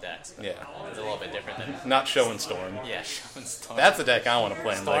Show and Tell decks. Yeah. It's a little bit different than... Not Show and Storm. Yeah, Show and Storm. That's a deck I want to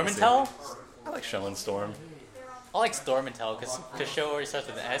play in Storm Legacy. and Tell? I like Show and Storm. I like Storm and Tell, because Show already starts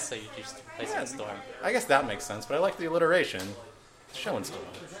with an S, so you just place it in Storm. I guess that makes sense, but I like the alliteration. Show and Storm.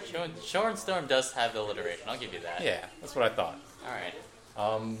 Show and Storm does have the alliteration, I'll give you that. Yeah, that's what I thought. Alright.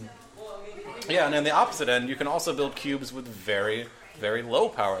 Yeah, and then the opposite end, you can also build cubes with very, very low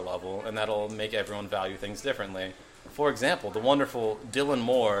power level, and that'll make everyone value things differently. For example, the wonderful Dylan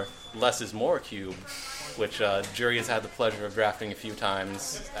Moore Less is More cube, which Jure has had the pleasure of drafting a few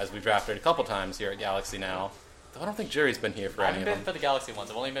times, as we've drafted a couple times here at Galaxy now. Though I don't think Jure's been here for any of them. I haven't been for the Galaxy ones,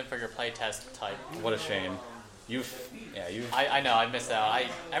 I've only been for your playtest type. What a shame. I know, I missed out.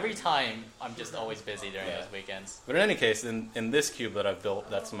 Every time, I'm just always busy during those weekends. But in any case, in this cube that I've built,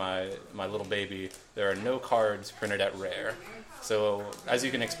 that's my little baby, there are no cards printed at rare. So, as you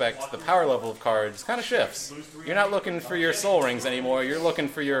can expect, the power level of cards kind of shifts. You're not looking for your Soul Rings anymore, you're looking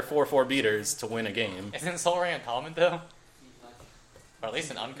for your 4/4 beaters to win a game. Isn't Soul Ring uncommon, though? Or at least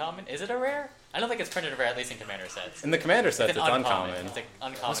an uncommon? Is it a rare? I don't think it's printed rare, at least in Commander sets. In the Commander sets, it's uncommon. It's an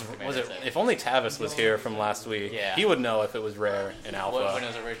uncommon Commander set. If only Tavis was here from last week, he would know if it was rare in Alpha. When it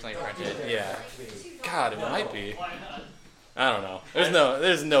was originally printed. Yeah. God, it might be. I don't know.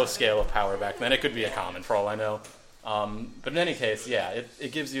 There's no scale of power back then. It could be a common for all I know. But in any case,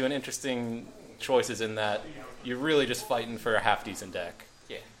 it gives you an interesting choices in that you're really just fighting for a half-decent deck.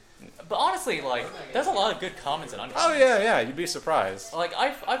 Yeah. But honestly, like, there's a lot of good commons and uncommons. Oh, yeah, you'd be surprised. Like,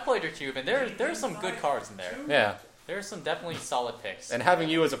 I've played your cube, and there's some good cards in there. Yeah. There's some definitely solid picks. And having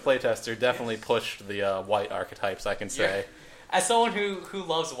you as a playtester definitely pushed the white archetypes, I can say. Yeah. As someone who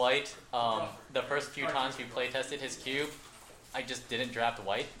loves white, the first few times we playtested his cube, I just didn't draft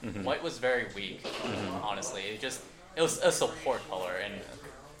white. Mm-hmm. White was very weak, honestly. It was a support color,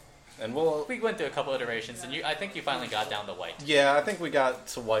 and we went through a couple iterations, and I think you finally got down to white. Yeah, I think we got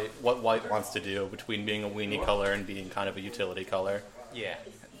to white. What white wants to do between being a weenie color and being kind of a utility color. Yeah.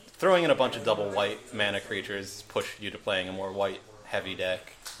 Throwing in a bunch of double white mana creatures pushed you to playing a more white heavy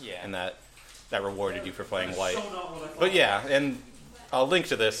deck. Yeah. And that rewarded you for playing white. But yeah, and a link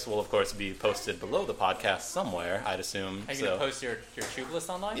to this will, of course, be posted below the podcast somewhere, I'd assume. Are you going to post your tube list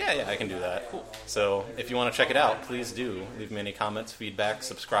online? Yeah, I can do that. Cool. So if you want to check it out, please do. Leave me any comments, feedback,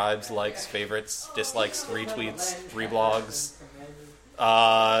 subscribes, likes, favorites, dislikes, retweets, reblogs.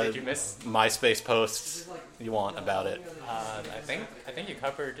 Did you miss MySpace posts you want about it? I think you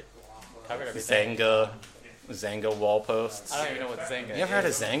covered everything. Zanga wall posts. I don't even know what Zanga is. You ever heard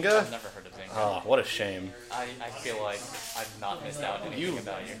of Zanga? I've never heard of Zanga. Oh, what a shame. I feel like I've not missed out on anything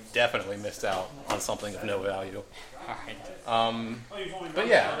about you. Definitely missed out on something of no value. Alright. But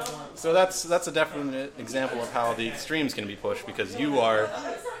yeah, so that's a definite example of how the extremes can be pushed because you're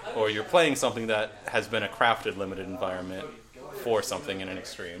playing something that has been a crafted limited environment for something in an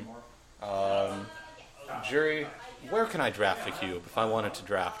extreme. Jure, where can I draft a cube if I wanted to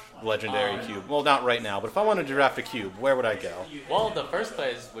draft Legendary Cube? Well, not right now, but if I wanted to draft a cube, where would I go? Well, the first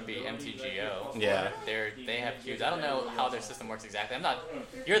place would be MTGO. Yeah. They have cubes. I don't know how their system works exactly.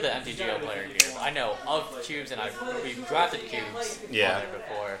 You're the MTGO player here. I know of cubes, and we've drafted cubes on there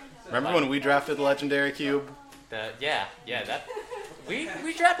before. Remember when we drafted the Legendary Cube? That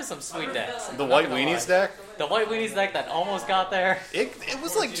we drafted some sweet decks. The White Weenies deck? The White Weenies deck that almost got there. It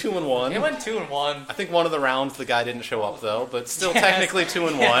was like 2-1. It went 2-1. I think one of the rounds the guy didn't show up though, but still technically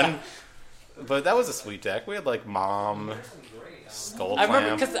 2-1. Yeah. But that was a sweet deck. We had like Mom, Skull Clamp. I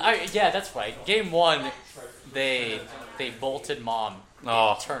remember because that's right. Game 1, they bolted Mom.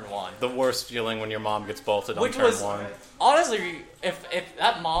 Turn 1. The worst feeling when your mom gets bolted on turn 1. Honestly, if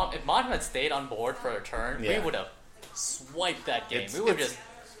Mom had stayed on board for a turn, we would have swiped that game. We would just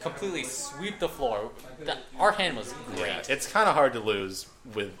completely sweep the floor. Our hand was great. Yeah, it's kind of hard to lose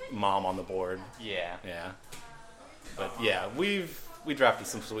with Mom on the board. Yeah. Yeah. But yeah, we drafted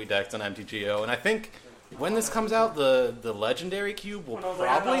some sweet decks on MTGO, and I think when this comes out, the Legendary Cube will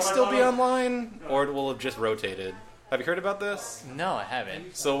probably still be online, or it will have just rotated. Have you heard about this? No, I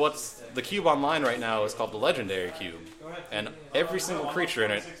haven't. So the cube online right now is called the Legendary Cube, and every single creature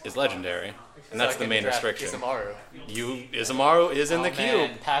in it is legendary, and that's the main restriction. Isamaru. Isamaru is in the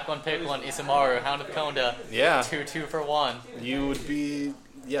cube. Pack 1, pick 1, Isamaru, Hound of Konda. Yeah. 2 for 1. You would be...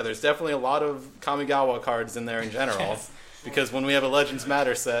 Yeah, there's definitely a lot of Kamigawa cards in there in general, yes. Because when we have a Legends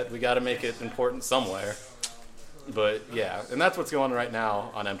Matter set, we got to make it important somewhere. But yeah, and that's what's going on right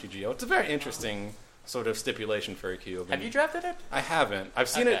now on MTGO. It's a very interesting sort of stipulation for a cube. Have you drafted it? I haven't. I've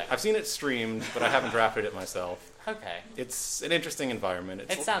seen it streamed, but I haven't drafted it myself. Okay. It's an interesting environment.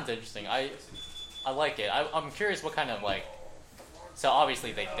 It sounds interesting. I like it. I'm curious what kind of like. So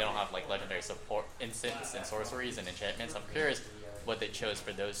obviously they don't have like legendary support instants and sorceries and enchantments. I'm curious what they chose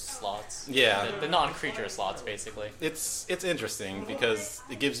for those slots. Yeah. The non-creature slots, basically. It's interesting because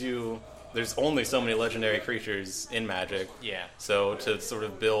it gives you. There's only so many legendary creatures in Magic. Yeah. So to sort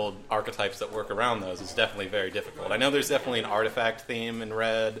of build archetypes that work around those is definitely very difficult. I know there's definitely an artifact theme in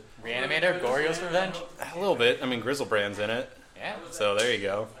Red. Reanimator, Goryo's Revenge? A little bit. I mean, Grizzlebrand's in it. Yeah. So there you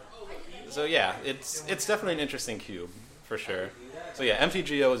go. So yeah, it's definitely an interesting cube, for sure. So yeah,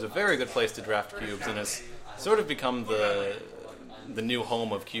 MTGO is a very good place to draft cubes, and has sort of become the new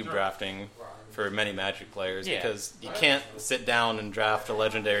home of cube drafting for many Magic players, because you can't sit down and draft a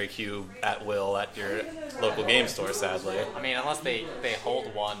legendary cube at will at your local game store, sadly. I mean, unless they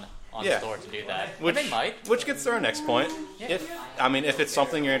hold one on store to do that. Which they might. Which gets to our next point. Yeah. If it's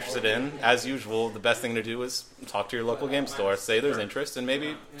something you're interested in, as usual, the best thing to do is talk to your local game store, say there's interest, and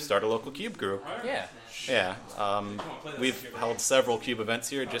maybe start a local cube group. Yeah. Yeah. We've held several cube events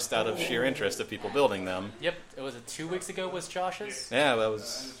here just out of sheer interest of people building them. Yep. It was 2 weeks ago was Josh's. Yeah, that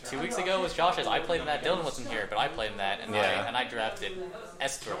was... 2 weeks ago was Josh's. I played in that. Dylan wasn't here, but I played in that, and I drafted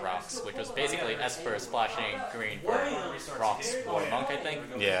Esper Rocks, which was basically Esper splashing green for Rocks War Monk, I think.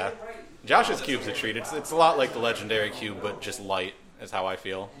 Yeah. Josh's cube's a treat. It's a lot like the Legendary Cube, but just light, is how I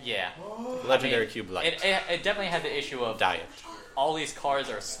feel. Yeah. Legendary Cube light. It definitely had the issue of... Diet. All these cards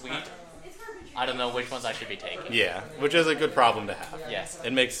are sweet. I don't know which ones I should be taking. Yeah, which is a good problem to have. Yes.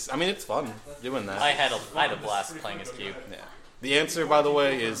 It's fun doing that. I had a blast playing his cube. Yeah. The answer, by the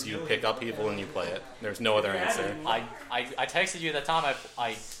way, is you pick Upheaval and you play it. There's no other answer. I texted you that time.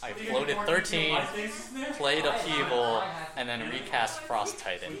 I floated 13, played Upheaval, and then recast Frost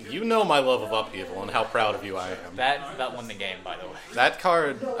Titan. You know my love of Upheaval and how proud of you I am. That won the game, by the way. That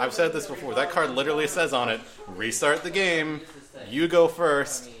card, I've said this before, that card literally says on it, restart the game, you go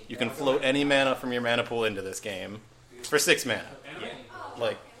first, you can float any mana from your mana pool into this game for 6 mana. Yeah.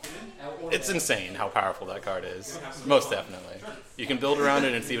 Like, it's insane how powerful that card is. Most definitely. You can build around it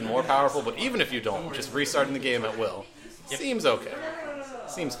and it's even more powerful, but even if you don't, just restarting the game at will seems okay.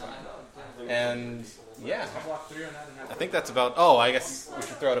 Seems fine. And, yeah. I think that's about... Oh, I guess we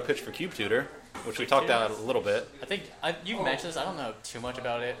should throw out a pitch for Cube Tutor, which we talked about a little bit. I think you've mentioned this. I don't know too much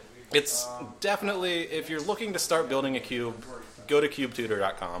about it. It's definitely... If you're looking to start building a cube, go to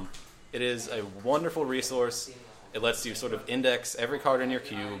cubetutor.com. It is a wonderful resource. It lets you sort of index every card in your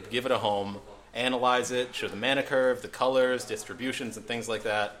cube, give it a home, analyze it, show the mana curve, the colors, distributions, and things like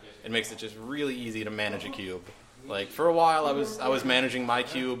that. It makes it just really easy to manage a cube. Like, for a while, I was managing my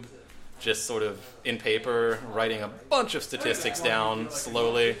cube just sort of in paper, writing a bunch of statistics down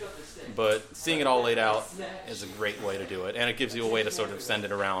slowly, but seeing it all laid out is a great way to do it, and it gives you a way to sort of send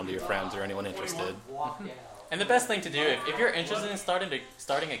it around to your friends or anyone interested. And the best thing to do, if you're interested in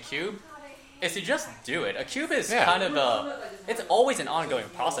starting a cube, is to just do it. A cube is kind of it's always an ongoing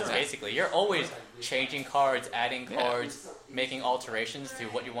process, basically. You're always changing cards, adding cards, making alterations to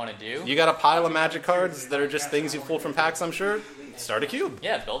what you want to do. You got a pile of Magic cards that are just things you pulled from packs, I'm sure. Start a cube.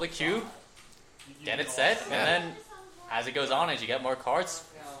 Yeah, build a cube, get it set, and then as it goes on, as you get more cards,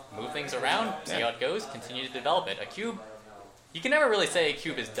 move things around, see how it goes, continue to develop it. A cube, you can never really say a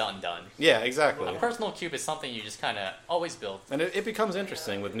cube is done. Yeah, exactly. A personal cube is something you just kind of always build. And it becomes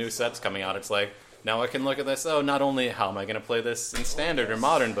interesting with new sets coming out. It's like, Now I can look at this, not only how am I going to play this in Standard or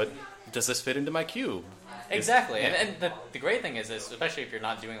Modern, but does this fit into my cube? Exactly, and the great thing is, especially if you're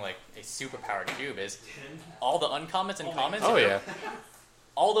not doing like a super powered cube, is all the uncommons and commons. Oh yeah.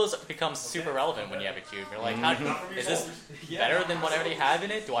 All those become super relevant when you have a cube. You're like, is this better than what I already have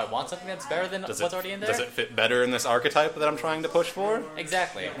in it? Do I want something that's better than what's already in there? Does it fit better in this archetype that I'm trying to push for?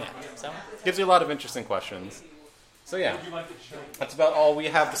 Exactly. Yeah. So gives you a lot of interesting questions. So yeah, that's about all we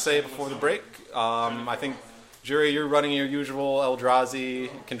have to say before the break. I think, Jure, you're running your usual Eldrazi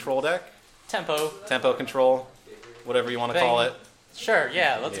control deck? Tempo control, whatever you want to call it. Sure,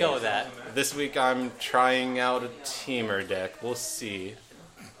 yeah, let's go with that. This week I'm trying out a teamer deck. We'll see.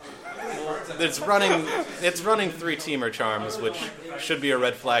 It's running 3 teamer charms, which should be a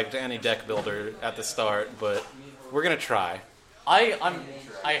red flag to any deck builder at the start, but we're gonna try.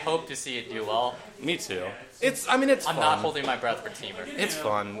 I hope to see it do well. Me too. It's fun. I'm not holding my breath for teamer. It's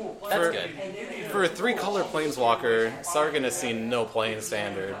fun. That's good. For a 3-color planeswalker, Sargon has seen no play in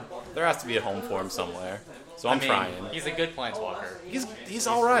Standard. There has to be a home for him somewhere. So I'm trying. He's a good planeswalker. He's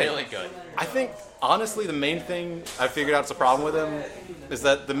all right. Really good. I think, honestly, the main thing I figured out's the problem with him is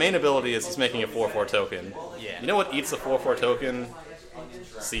that the main ability is he's making a 4/4 token. Yeah. You know what eats a 4/4 token?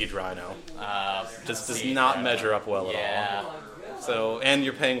 Siege Rhino. Just does not measure up well at all. So, and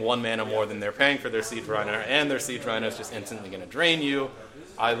you're paying 1 mana more than they're paying for their Siege Rhino, and their Siege Rhino is just instantly going to drain you.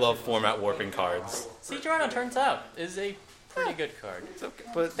 I love format warping cards. Siege Rhino, turns out, is a pretty good card. Okay,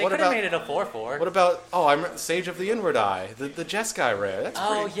 but they could have made it a 4/4. What about, Sage of the Inward Eye, the Jeskai rare.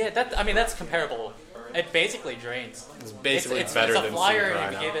 That's comparable. It basically drains. It's basically better than Siege Rhino. It's a flyer,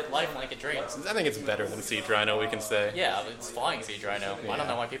 and if you give it life like it drains. I think it's better than Siege Rhino, we can say. Yeah, it's flying Siege Rhino. Yeah. I don't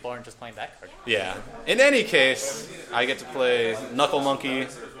know why people aren't just playing that card. Yeah. In any case, I get to play Knuckle Monkey,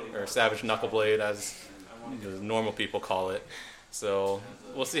 or Savage Knuckleblade, as the normal people call it. So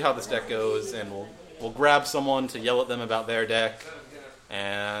we'll see how this deck goes, and we'll grab someone to yell at them about their deck,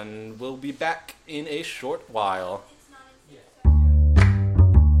 and we'll be back in a short while.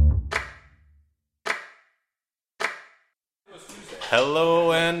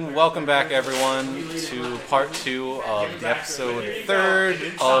 Hello and welcome back, everyone, to part 2 of the episode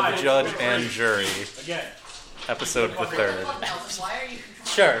 3rd of Judge and Jury. Episode the 3rd.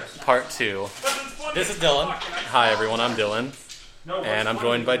 Sure. Part 2. This is Dylan. Hi, everyone. I'm Dylan. And I'm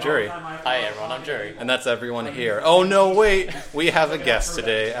joined by Jury. Hi, everyone. I'm Jury. And that's everyone here. Oh, no, wait. We have a guest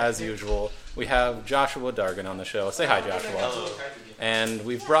today, as usual. We have Joshua Dargan on the show. Say hi, Joshua. Hello. And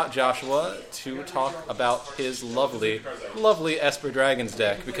we've brought Joshua to talk about his lovely, lovely Esper Dragons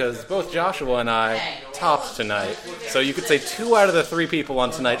deck, because both Joshua and I topped tonight. So you could say 2 out of the 3 people on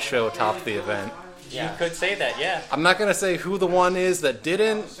tonight's show topped the event. You could say that, yeah. I'm not going to say who the one is that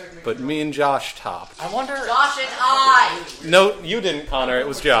didn't, but me and Josh topped. I wonder... Josh and I! No, you didn't, Connor. It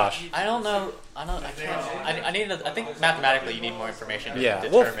was Josh. I don't know. I think mathematically you need more information to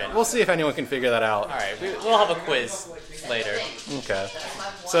determine. We'll see if anyone can figure that out. Alright, we'll have a quiz later. Okay.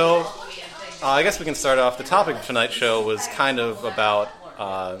 So, I guess we can start off. The topic of tonight's show was kind of about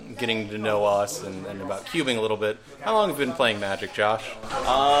getting to know us and about cubing a little bit. How long have you been playing Magic, Josh?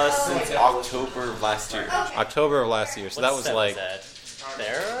 Since October of last year. October of last year. So that was like...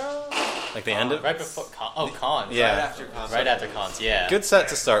 There? Like the end of... Right before... Cons. Yeah. Right after Cons, yeah. Good set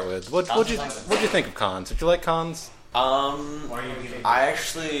to start with. What'd you think of Cons? Did you like Cons? I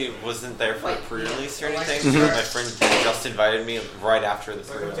actually wasn't there for the pre-release or anything. My friend just invited me right after the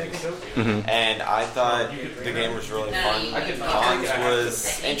pre-release. And I thought the game was really fun. Cons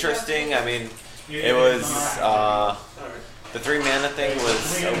was interesting. I mean, it was... the 3 mana thing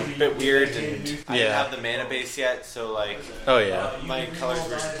was a bit weird, and I didn't have the mana base yet, so like... Oh yeah. My colors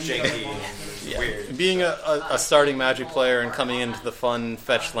were janky and weird. Being a starting Magic player and coming into the fun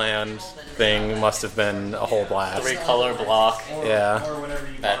fetch land thing must have been a whole blast. 3-color block. Yeah.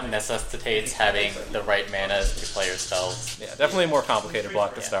 That necessitates having the right mana to play your spells. Yeah, definitely a more complicated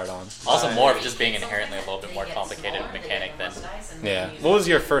block to start on. Also more of just being inherently a little bit more complicated mechanic than... Yeah. What was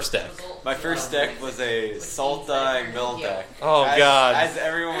your first deck? My first deck was a Sultai Mill deck. Oh, God. As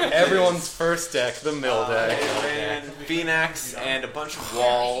everyone's first deck, the Mill deck. And Phoenix and a bunch of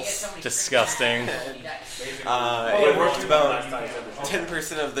walls. Disgusting. It worked about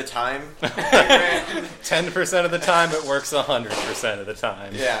 10% of the time. 10% of the time, it works 100% of the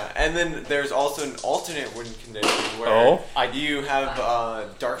time. Yeah, and then there's also an alternate win condition where Oh? you have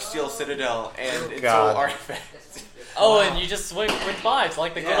Darksteel Citadel and its God. whole artifact. Oh, and you just swing with 5s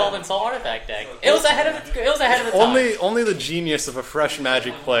like the good old Soul Artifact deck. It was ahead of the time. Only the genius of a fresh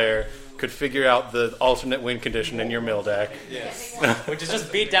Magic player could figure out the alternate win condition in your mill deck. Yes. Which is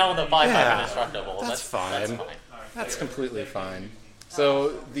just beat down with a 5/5 indestructible. That's fine. That's fine. That's completely fine. So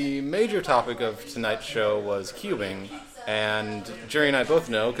the major topic of tonight's show was cubing, and Jure and I both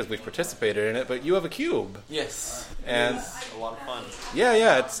know because we've participated in it, but you have a cube. Yes. And it's a lot of fun.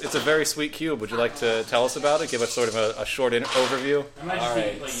 Yeah, it's a very sweet cube. Would you like to tell us about it? Give us sort of a short overview?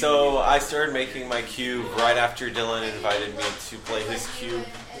 Alright, so I started making my cube right after Dylan invited me to play his cube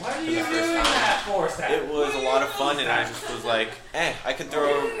for the first time. It was a lot of fun, and I just was like, I could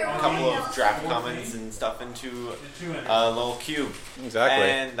throw a couple of draft commons and stuff into a little cube. Exactly.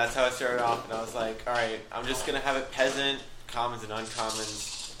 And that's how I started off, and I was like, alright, I'm just going to have it peasant, commons and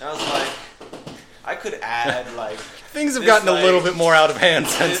uncommons. And I was like, I could add, like... Things have gotten a little bit more out of hand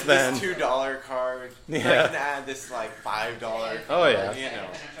since then. This $2 card. Yeah. I can add this, like, $5 card. Oh, yeah. You know.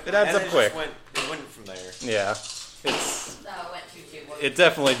 It adds up quick. It went from there. Yeah. It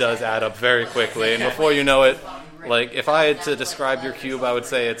definitely does add up very quickly, and before you know it, like, if I had to describe your cube, I would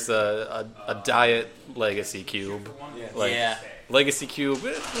say it's a diet legacy cube. Like, Legacy cube,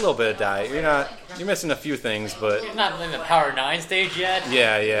 a little bit of diet. You're missing a few things, but You're not in the Power 9 stage yet.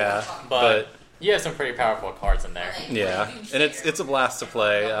 Yeah. But you have some pretty powerful cards in there. Yeah, and it's a blast to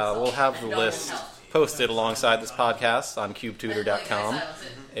play. We'll have the list posted alongside this podcast on cubetutor.com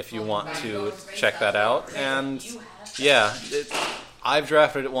if you want to check that out. And yeah, I've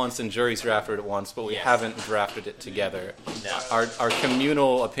drafted it once and Jure's drafted it once, but we haven't drafted it together. No. Our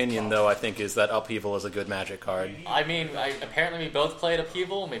communal opinion, though, I think, is that Upheaval is a good Magic card. I mean, apparently we both played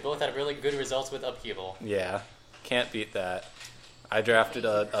Upheaval, and we both had really good results with Upheaval. Yeah, can't beat that. I drafted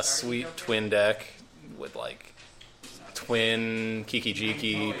a sweet twin deck with, like, Twin,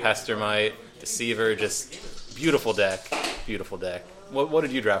 Kiki-Jiki, Pestermite, Deceiver, just beautiful deck. Beautiful deck. What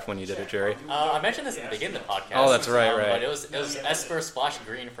did you draft when you did it, Jure? I mentioned this at the beginning of the podcast. Oh, that's right. But it was Esper Splash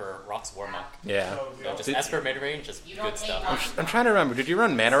Green for Rock's Warmuck. Yeah. Just Esper mid-range, just good stuff. I'm trying to remember. Did you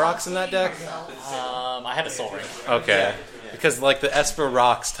run Mana Rocks in that deck? I had a Soul Ring. Okay. Because, like, the Esper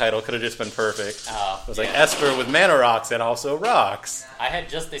Rocks title could have just been perfect. It was like Esper with Mana Rocks and also Rocks. I had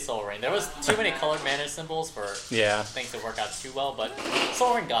just the Soul Ring. There was too many colored mana symbols for things to work out too well, but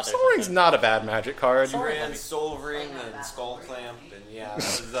Soul Ring got there. Soul Ring's not a bad Magic card. You ran Soul Ring and Skull Clamp, and that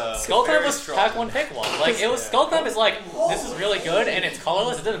was Skull Clamp was pack one, pick one. Like, it was Skull Clamp is like, this is really good, and it's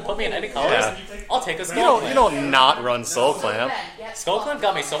colorless. It doesn't put me in any colors. Yeah. I'll take a Skull Clamp. You don't not run Soul Clamp. Skull Clamp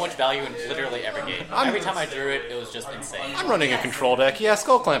got me so much value in literally every game. Every time I drew it, it was just insane. I'm running a control deck. Yeah,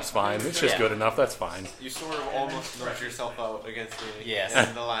 Skull Clamp's fine. It's just good enough. That's fine. You sort of almost knocked yourself out against me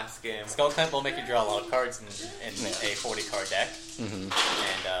in the last game. Skull Clamp will make you draw a lot of cards in a 40-card deck. Mm-hmm.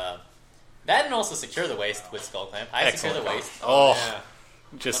 And that and also Secure the Waste with Skull Clamp. I Secure the Waste. Oh,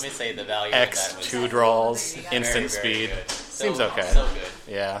 just let me say the value X, of that was 2 draws, instant very, very speed. good. Seems okay. So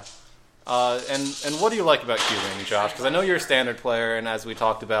good. Yeah. And what do you like about cubing, Josh? Because I know you're a standard player, and as we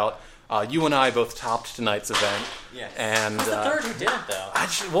talked about, you and I both topped tonight's event. Yes. And who's the third who didn't, though?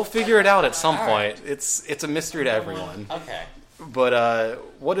 We'll figure it out at some point. Right. It's a mystery to everyone. Okay. But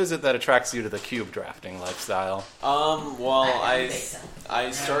what is it that attracts you to the cube drafting lifestyle? Well,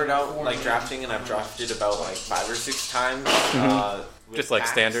 I started out like drafting, and I've drafted about like 5 or 6 times. Just like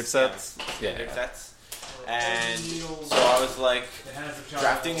packs, standard sets? Standard sets. And so I was like,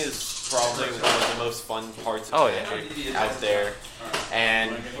 drafting is probably one of the most fun parts of Magic out there.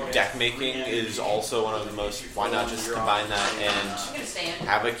 And deck making is also one of the most. Why not just combine that and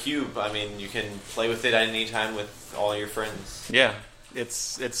have a cube? I mean, you can play with it at any time with all your friends. Yeah.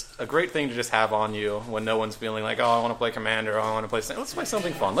 It's a great thing to just have on you when no one's feeling like, oh, I want to play Commander, oh, I want to play... Let's play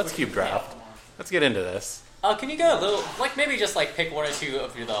something fun. Let's cube draft. Let's get into this. Can you go a little... Like, maybe just, like, pick one or two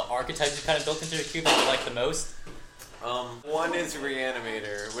of the archetypes you kind of built into your cube that you like the most? One is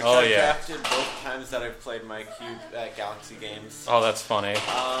Reanimator, which I've drafted both times that I've played my cube at Galaxy Games. Oh, that's funny.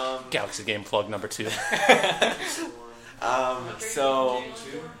 Galaxy Game plug number 2.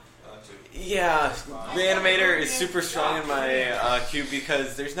 Yeah, Reanimator is super strong in my cube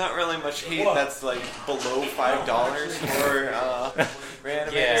because there's not really much hate that's like below $5 for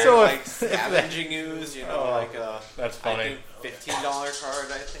Reanimator. Yeah. So like Scavenging Ooze, that's funny. $15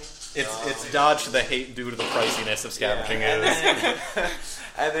 card, I think. It's dodged the hate due to the priciness of Scavenging Ooze.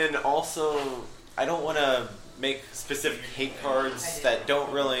 And then also, I don't want to make specific hate cards that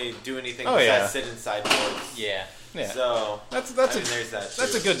don't really do anything besides sit inside boards. Yeah. Yeah. So that's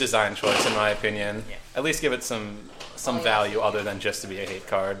a good design choice in my opinion. Yeah. At least give it some value other than just to be a hate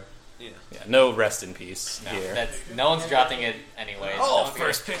card. Yeah. No rest in peace here. No one's drafting it anyways.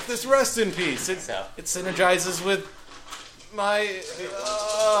 First pick this rest in peace. It synergizes with my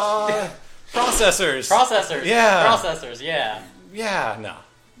processors. Processors. Yeah. Processors. Yeah. Yeah. No.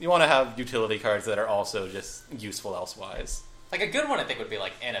 You want to have utility cards that are also just useful elsewise. Like a good one, I think, would be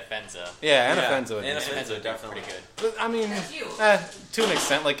like Anafenza. Yeah, Anafenza would Anafenza would be definitely pretty good. But, I mean, to an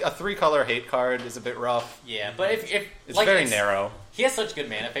extent, like a 3-color hate card is a bit rough. Yeah, but if It's like, very narrow. He has such good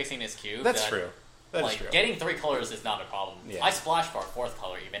mana fixing in his cube. That's that, true. That is true. Getting 3 colors is not a problem. Yeah. I splashed for a 4th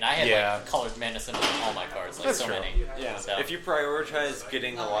color even. I had like colored mana symbols on all my cards, like That's so true. many. Yeah. So, If you prioritize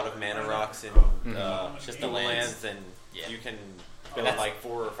getting a lot of mana rocks and Just the evil lands. then Yeah. you can build like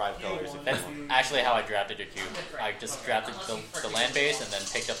 4 or 5 colors. If that's you want. actually how I drafted your cube. I just drafted the land base and then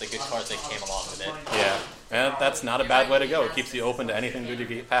picked up the good cards that came along with it. Yeah, and that's not a bad way to go. It keeps you open to anything good you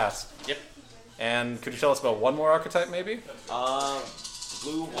get past. Yep. And could you tell us about one more archetype, maybe?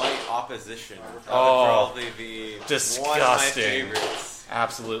 Blue-white opposition. That Oh, would probably be one of my disgusting. favorites.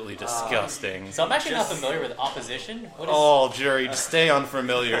 Absolutely disgusting. So I'm actually not familiar with opposition. What is Jure, just stay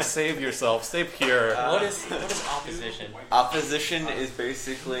unfamiliar. Save yourself. Stay pure. what is opposition? Opposition is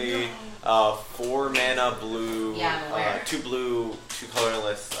basically 4 mana blue, 2 blue, 2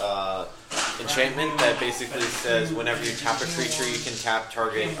 colorless enchantment that basically says whenever you tap a creature, you can tap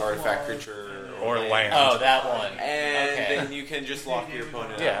target artifact creature Or land. Oh, that one. and Okay. then you can just lock your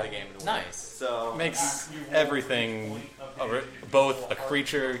opponent out Yeah. of the game. And win. Nice. So Makes everything both a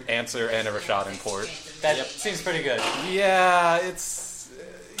creature, answer, and a Rashad import. That seems pretty good. Yeah, it's...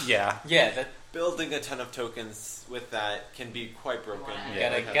 yeah. Yeah, that building a ton of tokens with that can be quite broken.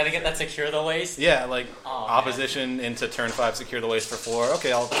 Yeah. gotta get that secure the waste. Yeah, like Oh, opposition into turn 5, secure the waste for 4.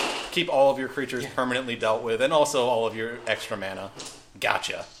 Okay, I'll keep all of your creatures permanently dealt with, and also all of your extra mana.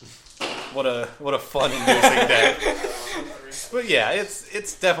 Gotcha. What a fun-inducing deck. But yeah,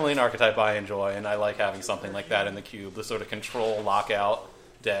 it's definitely an archetype I enjoy, and I like having something like that in the cube. The sort of control lockout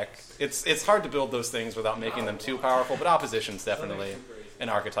deck. It's hard to build those things without making them too powerful, but opposition's definitely an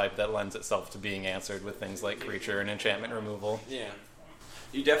archetype that lends itself to being answered with things like creature and enchantment removal. Yeah.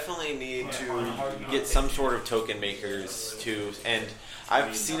 You definitely need to get some sort of token makers too, and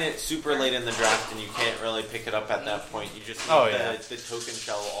I've seen it super late in the draft, and you can't really pick it up at that point. You just need the token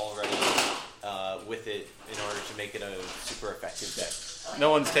shell already with it in order to make it a super effective deck. No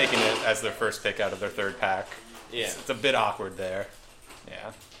one's taking it as their first pick out of their third pack. Yeah. It's a bit awkward there.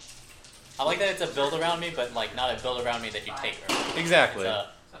 Yeah. I like that it's a build around me, but like not a build around me that you take early. Exactly.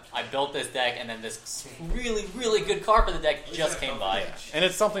 I built this deck, and then this really, really good card for the deck just came by. And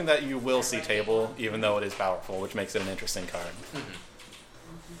it's something that you will see table, even though it is powerful, which makes it an interesting card.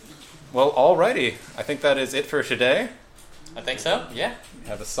 Well, alrighty. I think that is it for today. I think so. Yeah.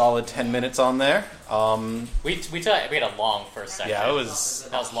 Have a solid 10 minutes on there. We had a long first section. Yeah, it was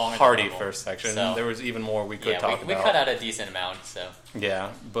that was longer. hearty than normal. first section. So, there was even more we could talk about. We cut out a decent amount. So yeah,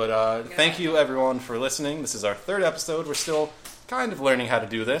 but thank you everyone for listening. This is our 3rd episode. We're still kind of learning how to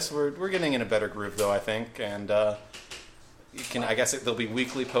do this. We're getting in a better groove though, I think, and I guess they'll be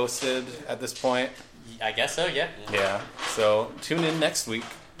weekly posted at this point. I guess so. Yeah. Yeah. So tune in next week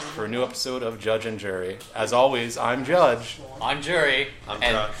for a new episode of Judge and Jury. As always, I'm Judge. I'm Jure. I'm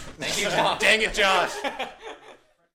and Josh. Thank you, John. Dang it, Josh!